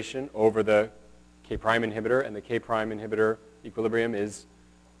concentration over the K prime inhibitor, and the K prime inhibitor equilibrium is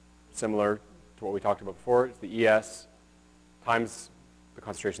similar to what we talked about before. It's the ES times the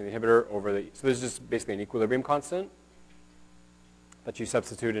concentration of the inhibitor over the, so this is just basically an equilibrium constant that you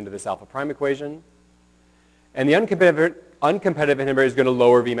substitute into this alpha prime equation. And the uncompetitive inhibitor is going to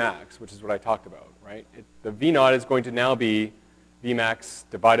lower Vmax, which is what I talked about, right? The V naught is going to now be Vmax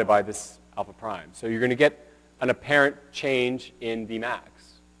divided by this alpha prime. So you're going to get an apparent change in Vmax.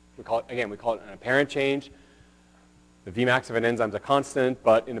 We call it an apparent change. The Vmax of an enzyme is a constant,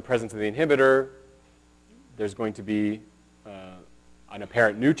 but in the presence of the inhibitor, there's going to be an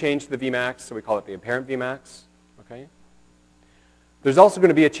apparent new change to the Vmax, so we call it the apparent Vmax. Okay? There's also going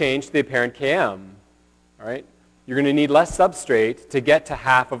to be a change to the apparent Km. All right? You're going to need less substrate to get to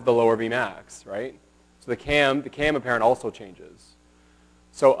half of the lower Vmax, right? So the Km apparent also changes.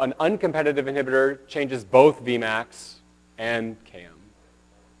 So an uncompetitive inhibitor changes both Vmax and Km.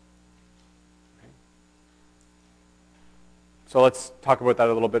 So let's talk about that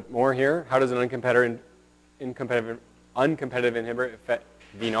a little bit more here. How does an uncompetitive inhibitor affect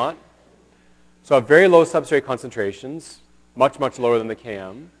V naught? So at very low substrate concentrations, much, much lower than the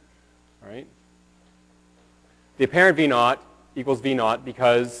Km, right? The apparent V naught equals V naught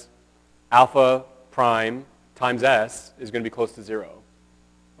because alpha prime times S is going to be close to 0.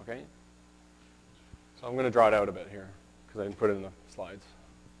 Okay? So I'm going to draw it out a bit here because I didn't put it in the slides.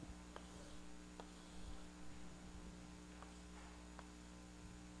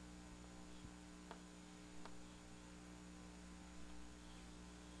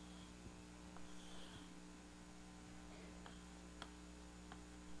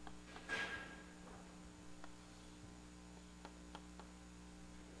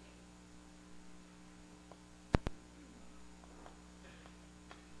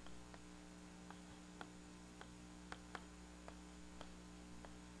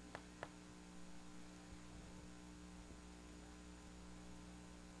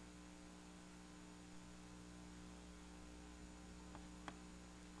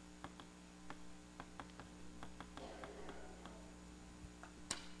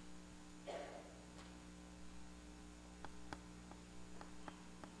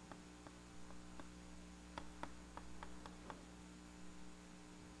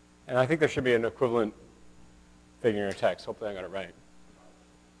 And I think there should be an equivalent figure in your text. Hopefully I got it right.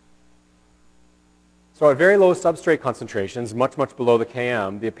 So at very low substrate concentrations, much, much below the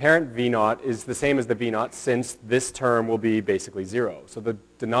Km, the apparent V naught is the same as the V naught since this term will be basically 0. So the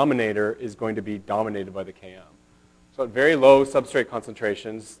denominator is going to be dominated by the Km. So at very low substrate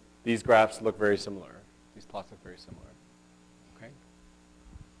concentrations, these graphs look very similar. These plots look very similar.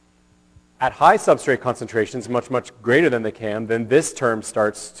 At high substrate concentrations, much, much greater than the Km, then this term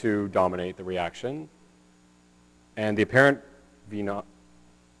starts to dominate the reaction. And the apparent V naught.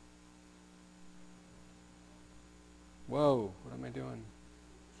 Whoa, what am I doing?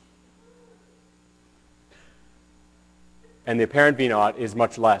 And the apparent V naught is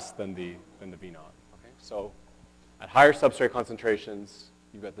much less than the V naught. Okay? So at higher substrate concentrations,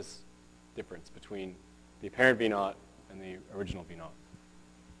 you've got this difference between the apparent V naught and the original V naught.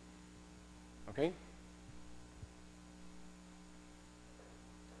 Okay?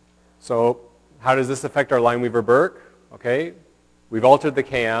 So how does this affect our Lineweaver-Burke? Okay, we've altered the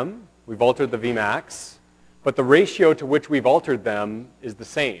Km, we've altered the Vmax, but the ratio to which we've altered them is the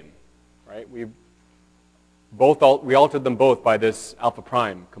same, right? We altered them both by this alpha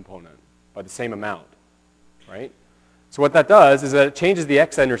prime component, by the same amount, right? So what that does is that it changes the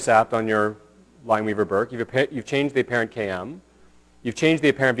x-intercept on your Lineweaver-Burke. You've changed the apparent Km. You've changed the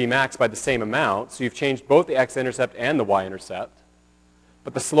apparent Vmax by the same amount, so you've changed both the x-intercept and the y-intercept.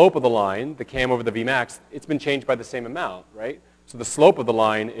 But the slope of the line, the Km over the Vmax, it's been changed by the same amount, right? So the slope of the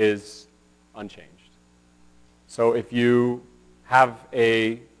line is unchanged. So if you have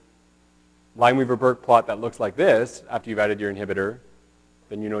a Lineweaver-Burke plot that looks like this after you've added your inhibitor,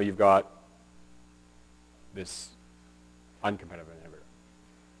 then you know you've got this uncompetitive inhibitor.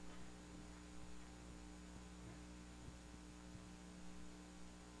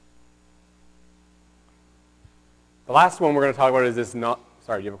 The last one we're going to talk about is this not,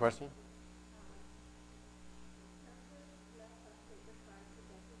 sorry, do you have a question?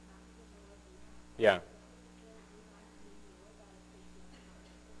 Yeah.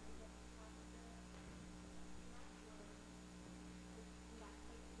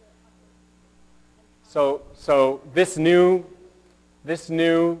 So this new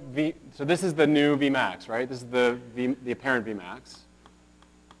V, so this is the new Vmax, right? This is the apparent Vmax.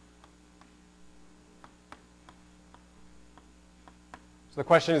 So the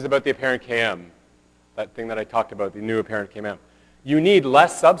question is about the apparent Km, that thing that I talked about, the new apparent Km. You need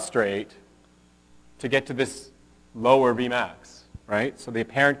less substrate to get to this lower Vmax, right? So the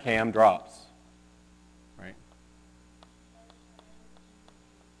apparent Km drops, right?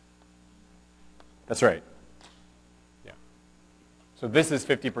 That's right. Yeah. So this is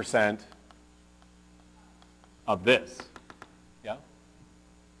 50% of this. Yeah?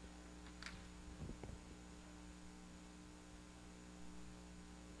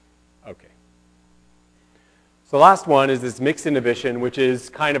 Okay. So the last one is this mixed inhibition, which is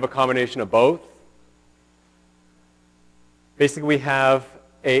kind of a combination of both. Basically, we have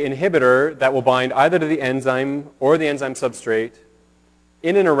an inhibitor that will bind either to the enzyme or the enzyme substrate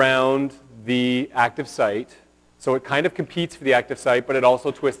in and around the active site. So it kind of competes for the active site, but it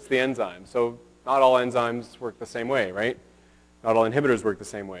also twists the enzyme. So not all enzymes work the same way, right? Not all inhibitors work the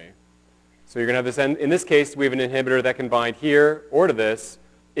same way. So you're going to have this, in this case, we have an inhibitor that can bind here or to this.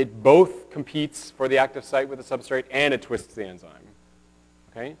 It both competes for the active site with the substrate, and it twists the enzyme.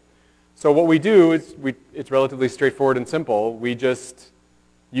 Okay? So what we do is, it's relatively straightforward and simple. We just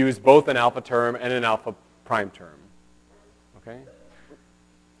use both an alpha term and an alpha prime term. Okay?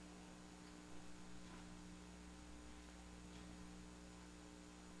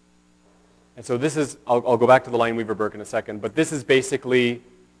 And so this is, I'll go back to the Lineweaver-Burke in a second, but this is basically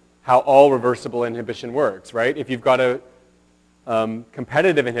how all reversible inhibition works, right? If you've got a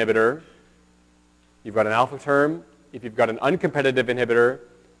competitive inhibitor, you've got an alpha term. If you've got an uncompetitive inhibitor,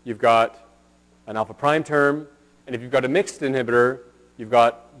 you've got an alpha prime term. And if you've got a mixed inhibitor, you've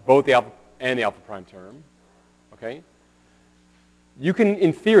got both the alpha and the alpha prime term. Okay? You can,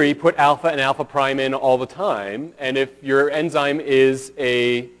 in theory, put alpha and alpha prime in all the time. And if your enzyme is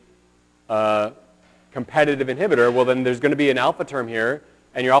a competitive inhibitor, well, then there's going to be an alpha term here.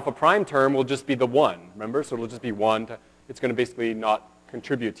 And your alpha prime term will just be the 1. Remember? So it'll just be 1. It's going to basically not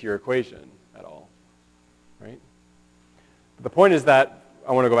contribute to your equation at all. Right? But the point is that,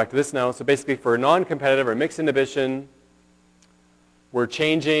 I want to go back to this now. So basically for non-competitive or mixed inhibition, we're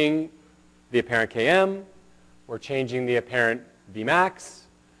changing the apparent Km, we're changing the apparent Vmax,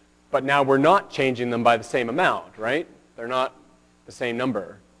 but now we're not changing them by the same amount, right? They're not the same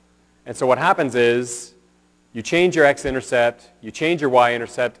number. And so what happens is you change your x-intercept, you change your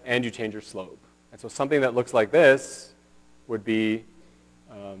y-intercept, and you change your slope. And so something that looks like this would be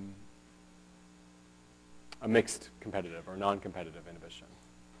a mixed competitive or non-competitive inhibition.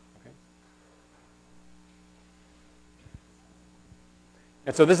 Okay?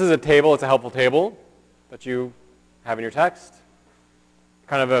 And so this is a table, it's a helpful table that you have in your text.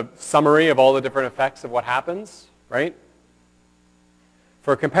 Kind of a summary of all the different effects of what happens, right?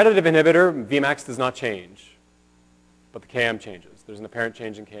 For a competitive inhibitor, Vmax does not change, but the Km changes. There's an apparent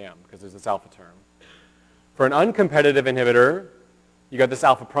change in Km because there's this alpha term. For an uncompetitive inhibitor, you got this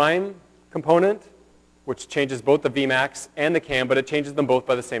alpha prime component, which changes both the Vmax and the Km, but it changes them both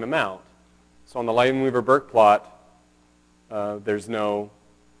by the same amount. So on the Lineweaver-Burke plot, there's no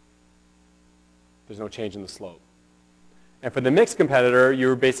change in the slope. And for the mixed competitor,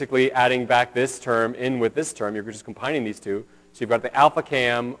 you're basically adding back this term in with this term. You're just combining these two. So you've got the alpha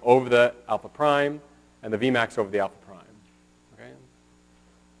Km over the alpha prime and the Vmax over the alpha prime. Okay?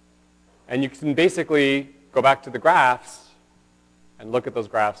 And you can basically go back to the graphs and look at those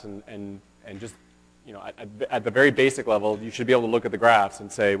graphs and just, you know, at the very basic level, you should be able to look at the graphs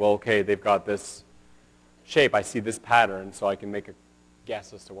and say, well, okay, they've got this shape. I see this pattern, so I can make a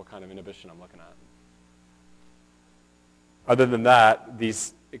guess as to what kind of inhibition I'm looking at. Other than that,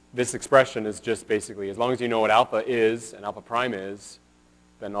 this expression is just basically, as long as you know what alpha is and alpha prime is,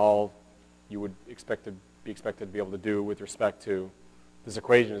 then all you would be expected to be able to do with respect to this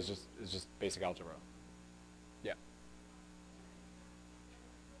equation is just basic algebra. Yeah.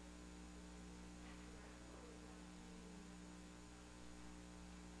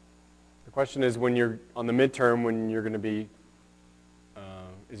 The question is, when you're on the midterm, when you're going to be,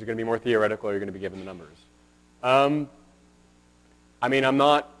 is it going to be more theoretical, or are you going to be given the numbers? I mean, I'm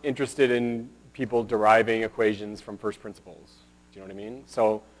not interested in people deriving equations from first principles. Do you know what I mean?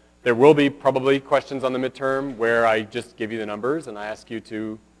 So there will be probably questions on the midterm where I just give you the numbers and I ask you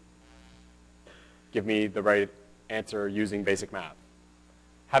to give me the right answer using basic math.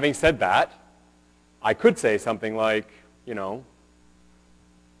 Having said that, I could say something like, you know,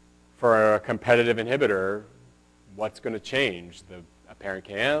 for a competitive inhibitor, what's going to change? The apparent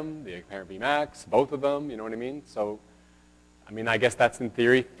Km, the apparent Vmax, both of them, you know what I mean? So, I mean, I guess that's in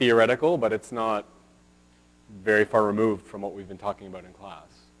theory theoretical, but it's not very far removed from what we've been talking about in class.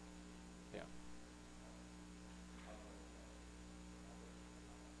 Yeah.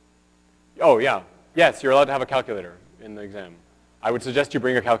 Oh, yeah. Yes, you're allowed to have a calculator in the exam. I would suggest you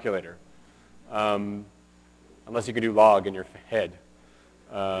bring a calculator, unless you can do log in your head.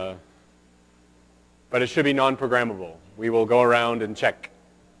 But it should be non-programmable. We will go around and check.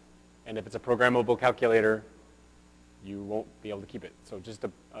 And if it's a programmable calculator, you won't be able to keep it. So just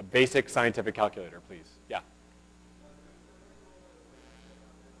a basic scientific calculator, please. Yeah.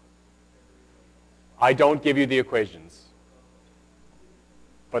 I don't give you the equations.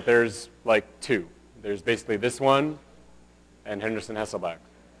 But there's like two. There's basically this one and Henderson-Hasselbalch.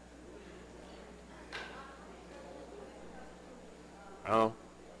 Oh.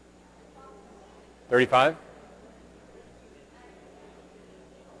 35?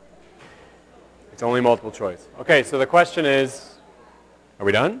 It's only multiple choice. Okay, so the question is, are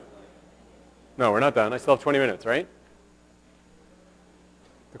we done? No, we're not done. I still have 20 minutes, right?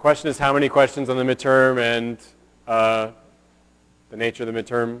 The question is how many questions on the midterm and the nature of the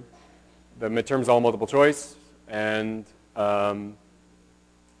midterm. The midterm's all multiple choice, and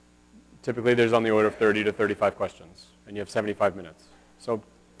typically there's on the order of 30 to 35 questions, and you have 75 minutes. So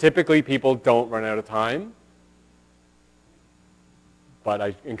typically people don't run out of time, but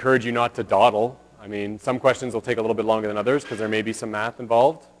I encourage you not to dawdle. I mean, some questions will take a little bit longer than others because there may be some math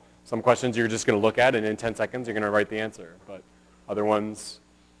involved. Some questions you're just going to look at, and in 10 seconds you're going to write the answer, but other ones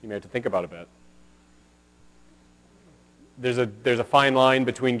you may have to think about a bit. There's a fine line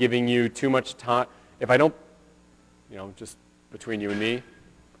between giving you too much time. If I don't, you know, just between you and me,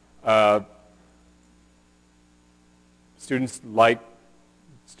 students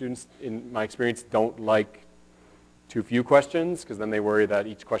in my experience don't like too few questions because then they worry that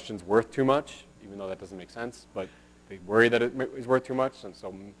each question's worth too much, even though that doesn't make sense, but they worry that it is worth too much, and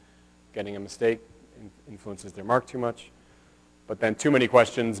so getting a mistake influences their mark too much. But then too many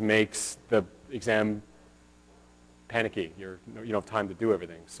questions makes the exam panicky. You don't have time to do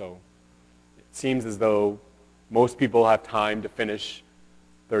everything. So it seems as though most people have time to finish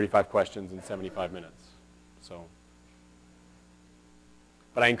 35 questions in 75 minutes. So,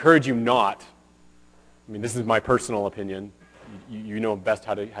 but I encourage you not. I mean, this is my personal opinion. You know best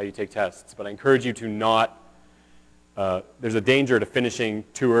how you take tests, but I encourage you to not. There's a danger to finishing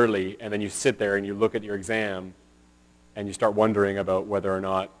too early, and then you sit there and you look at your exam, and you start wondering about whether or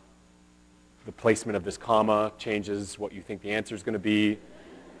not the placement of this comma changes what you think the answer is going to be,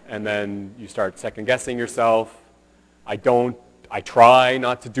 and then you start second-guessing yourself. I try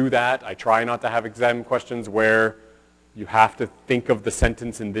not to do that. I try not to have exam questions where you have to think of the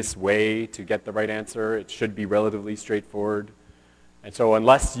sentence in this way to get the right answer. It should be relatively straightforward. And so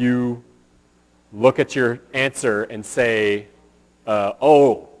unless you look at your answer and say,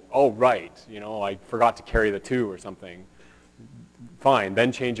 oh, right, you know, I forgot to carry the 2 or something, fine,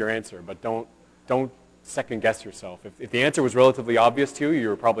 then change your answer, but don't second guess yourself. If the answer was relatively obvious to you, you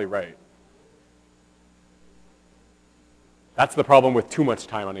were probably right. That's the problem with too much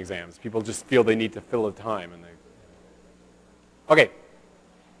time on exams. People just feel they need to fill the time. Okay.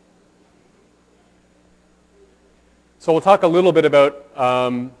 So we'll talk a little bit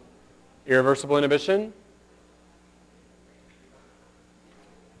about irreversible inhibition.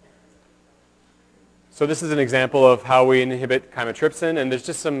 So this is an example of how we inhibit chymotrypsin, and there's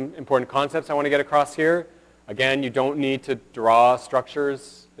just some important concepts I want to get across here. Again, you don't need to draw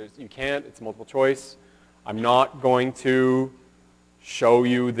structures. You can't. It's multiple choice. I'm not going to show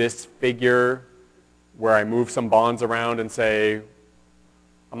you this figure where I move some bonds around and say,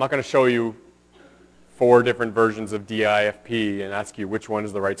 I'm not going to show you 4 different versions of DIFP and ask you which one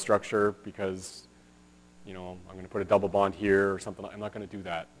is the right structure because, you know, I'm going to put a double bond here or something. I'm not going to do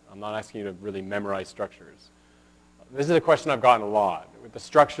that. I'm not asking you to really memorize structures. This is a question I've gotten a lot. With the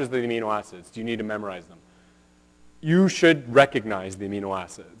structures of the amino acids, do you need to memorize them? You should recognize the amino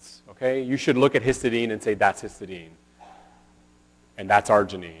acids, okay? You should look at histidine and say, that's histidine. And that's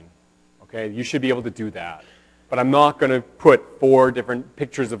arginine, okay? You should be able to do that. But I'm not going to put 4 different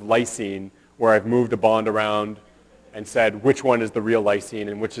pictures of lysine where I've moved a bond around and said which one is the real lysine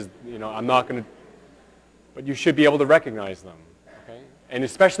and which is, I'm not going to, but you should be able to recognize them, okay? And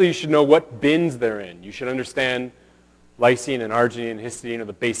especially you should know what bins they're in. You should understand lysine and arginine and histidine are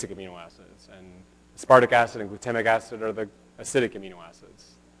the basic amino acids, and aspartic acid and glutamic acid are the acidic amino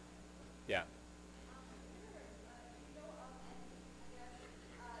acids. Yeah.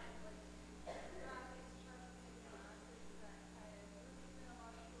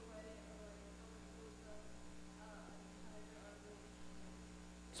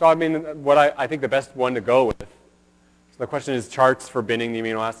 So I mean, what I think the best one to go with, so the question is charts for binning the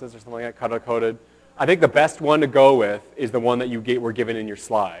amino acids or something like that, color-coded. I think the best one to go with is the one that you were given in your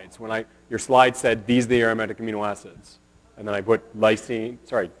slides. Your slide said, these are the aromatic amino acids. And then I put tyrosine,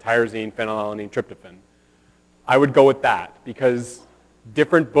 phenylalanine, tryptophan. I would go with that because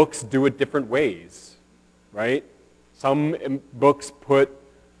different books do it different ways, right? Some books put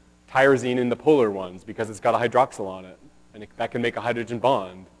tyrosine in the polar ones because it's got a hydroxyl on it, and that can make a hydrogen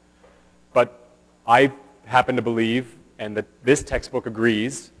bond. But I happen to believe, and that this textbook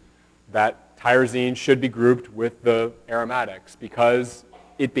agrees, that tyrosine should be grouped with the aromatics because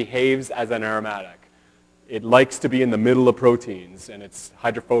it behaves as an aromatic. It likes to be in the middle of proteins, and it's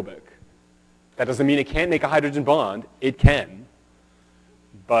hydrophobic. That doesn't mean it can't make a hydrogen bond. It can.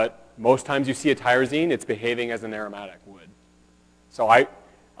 But most times you see a tyrosine, it's behaving as an aromatic would. So I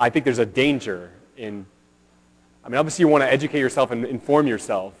think there's a danger in, obviously you want to educate yourself and inform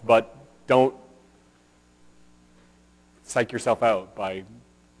yourself, but don't psych yourself out by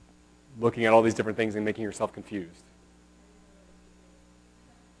looking at all these different things and making yourself confused.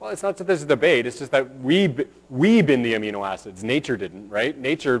 Well, it's not that there's a debate. It's just that we bin the amino acids. Nature didn't, right?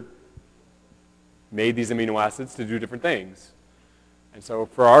 Nature made these amino acids to do different things. And so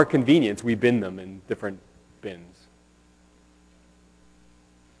for our convenience, we bin them in different bins.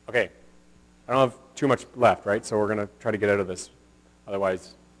 Okay. I don't have too much left, right? So we're going to try to get out of this.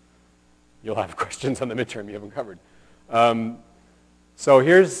 Otherwise, you'll have questions on the midterm you haven't covered. So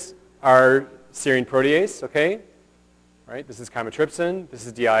here's our serine protease, okay? Right? This is chymotrypsin. This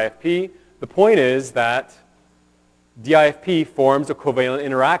is DIFP. The point is that DIFP forms a covalent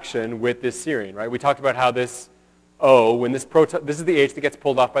interaction with this serine, right? We talked about how this O, when this is the H that gets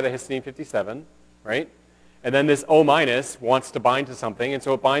pulled off by the histidine 57, right? And then this O minus wants to bind to something, and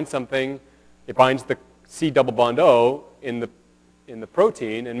so it binds something. It binds the C double bond O in the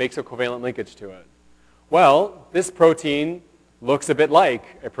protein and makes a covalent linkage to it. Well, this protein looks a bit like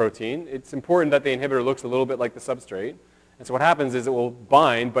a protein. It's important that the inhibitor looks a little bit like the substrate. And so what happens is it will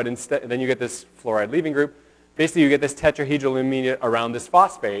bind, but instead, then you get this fluoride leaving group. Basically, you get this tetrahedral intermediate around this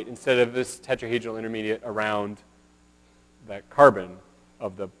phosphate instead of this tetrahedral intermediate around that carbon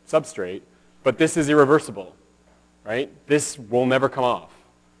of the substrate. But this is irreversible, right? This will never come off.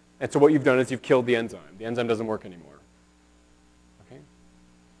 And so what you've done is you've killed the enzyme. The enzyme doesn't work anymore. Okay?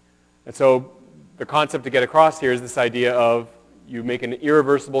 And so the concept to get across here is this idea of you make an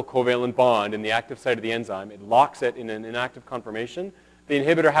irreversible covalent bond in the active site of the enzyme. It locks it in an inactive conformation. The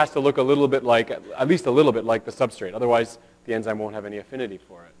inhibitor has to look a little bit like, at least a little bit like the substrate. Otherwise, the enzyme won't have any affinity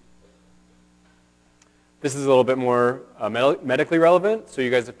for it. This is a little bit more medically relevant. So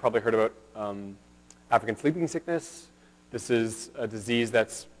you guys have probably heard about African sleeping sickness. This is a disease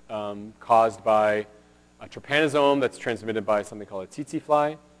that's caused by a trypanosome that's transmitted by something called a tsetse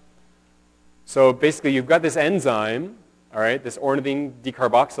fly. So basically, you've got this enzyme, all right, this ornithine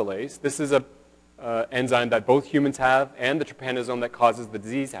decarboxylase. This is a enzyme that both humans have and the trypanosome that causes the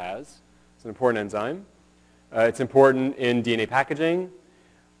disease has. It's an important enzyme. It's important in DNA packaging.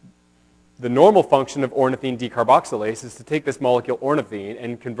 The normal function of ornithine decarboxylase is to take this molecule ornithine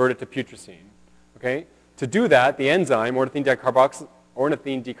and convert it to putrescine. Okay? To do that, the enzyme, ornithine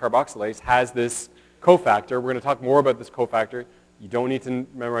decarboxylase, has this cofactor. We're going to talk more about this cofactor. You don't need to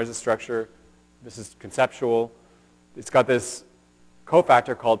memorize the structure. This is conceptual. It's got this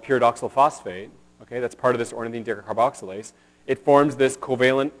cofactor called pyridoxal phosphate. Okay, that's part of this ornithine decarboxylase. It forms this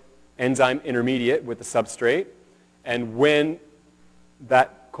covalent enzyme intermediate with the substrate. And when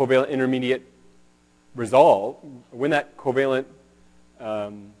that covalent intermediate when that covalent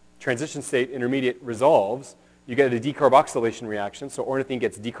transition state intermediate resolves, you get a decarboxylation reaction. So ornithine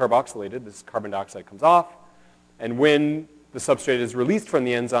gets decarboxylated. This carbon dioxide comes off. And when the substrate is released from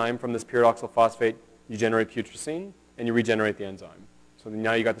the enzyme, from this pyridoxal phosphate, you generate putrescine, and you regenerate the enzyme. So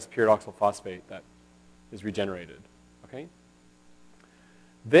now you got this pyridoxal phosphate that is regenerated. Okay?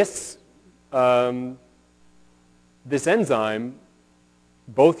 This enzyme,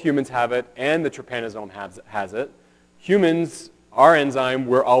 both humans have it and the trypanosome has it. Humans, our enzyme,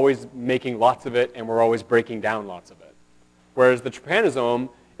 we're always making lots of it and we're always breaking down lots of it. Whereas the trypanosome,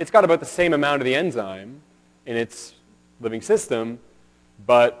 it's got about the same amount of the enzyme in its living system,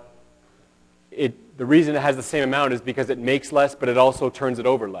 but the reason it has the same amount is because it makes less, but it also turns it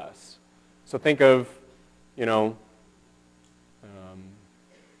over less. So think of, you know,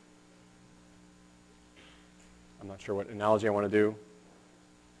 I'm not sure what analogy I want to do.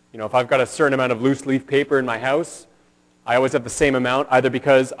 You know, if I've got a certain amount of loose leaf paper in my house, I always have the same amount, either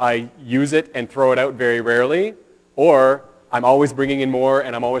because I use it and throw it out very rarely, or I'm always bringing in more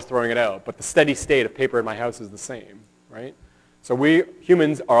and I'm always throwing it out. But the steady state of paper in my house is the same, right? So we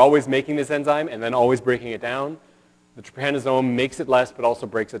humans are always making this enzyme and then always breaking it down. The trypanosome makes it less, but also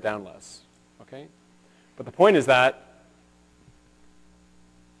breaks it down less, okay? But the point is that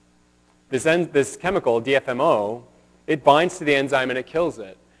this chemical, DFMO, it binds to the enzyme and it kills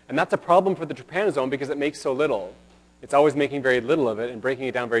it. And that's a problem for the trypanosome because it makes so little. It's always making very little of it and breaking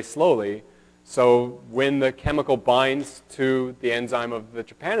it down very slowly. So when the chemical binds to the enzyme of the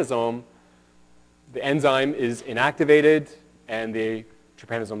trypanosome, the enzyme is inactivated and the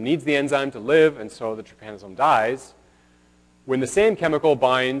trypanosome needs the enzyme to live, and so the trypanosome dies. When the same chemical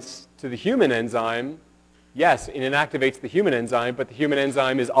binds to the human enzyme, yes, it inactivates the human enzyme, but the human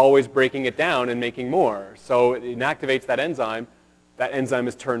enzyme is always breaking it down and making more. So it inactivates that enzyme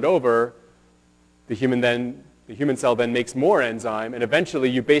is turned over, the human cell then makes more enzyme, and eventually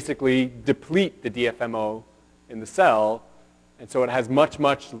you basically deplete the DFMO in the cell, and so it has much,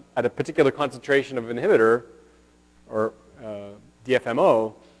 at a particular concentration of inhibitor, or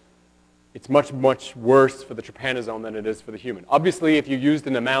DFMO, it's much, much worse for the trypanosome than it is for the human. Obviously, if you used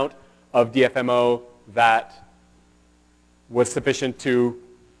an amount of DFMO that was sufficient to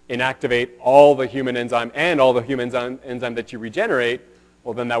inactivate all the human enzyme and all the human enzyme that you regenerate,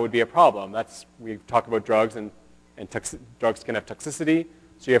 well, then that would be a problem. We talk about drugs, and drugs can have toxicity,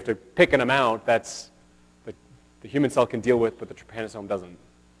 so you have to pick an amount that's the human cell can deal with, but the trypanosome doesn't.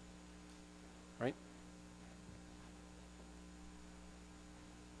 Right?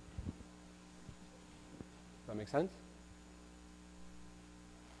 Does that make sense?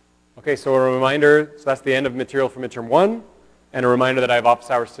 Okay, so a reminder, so that's the end of material for midterm 1, and a reminder that I have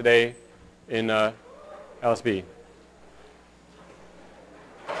office hours today in LSB.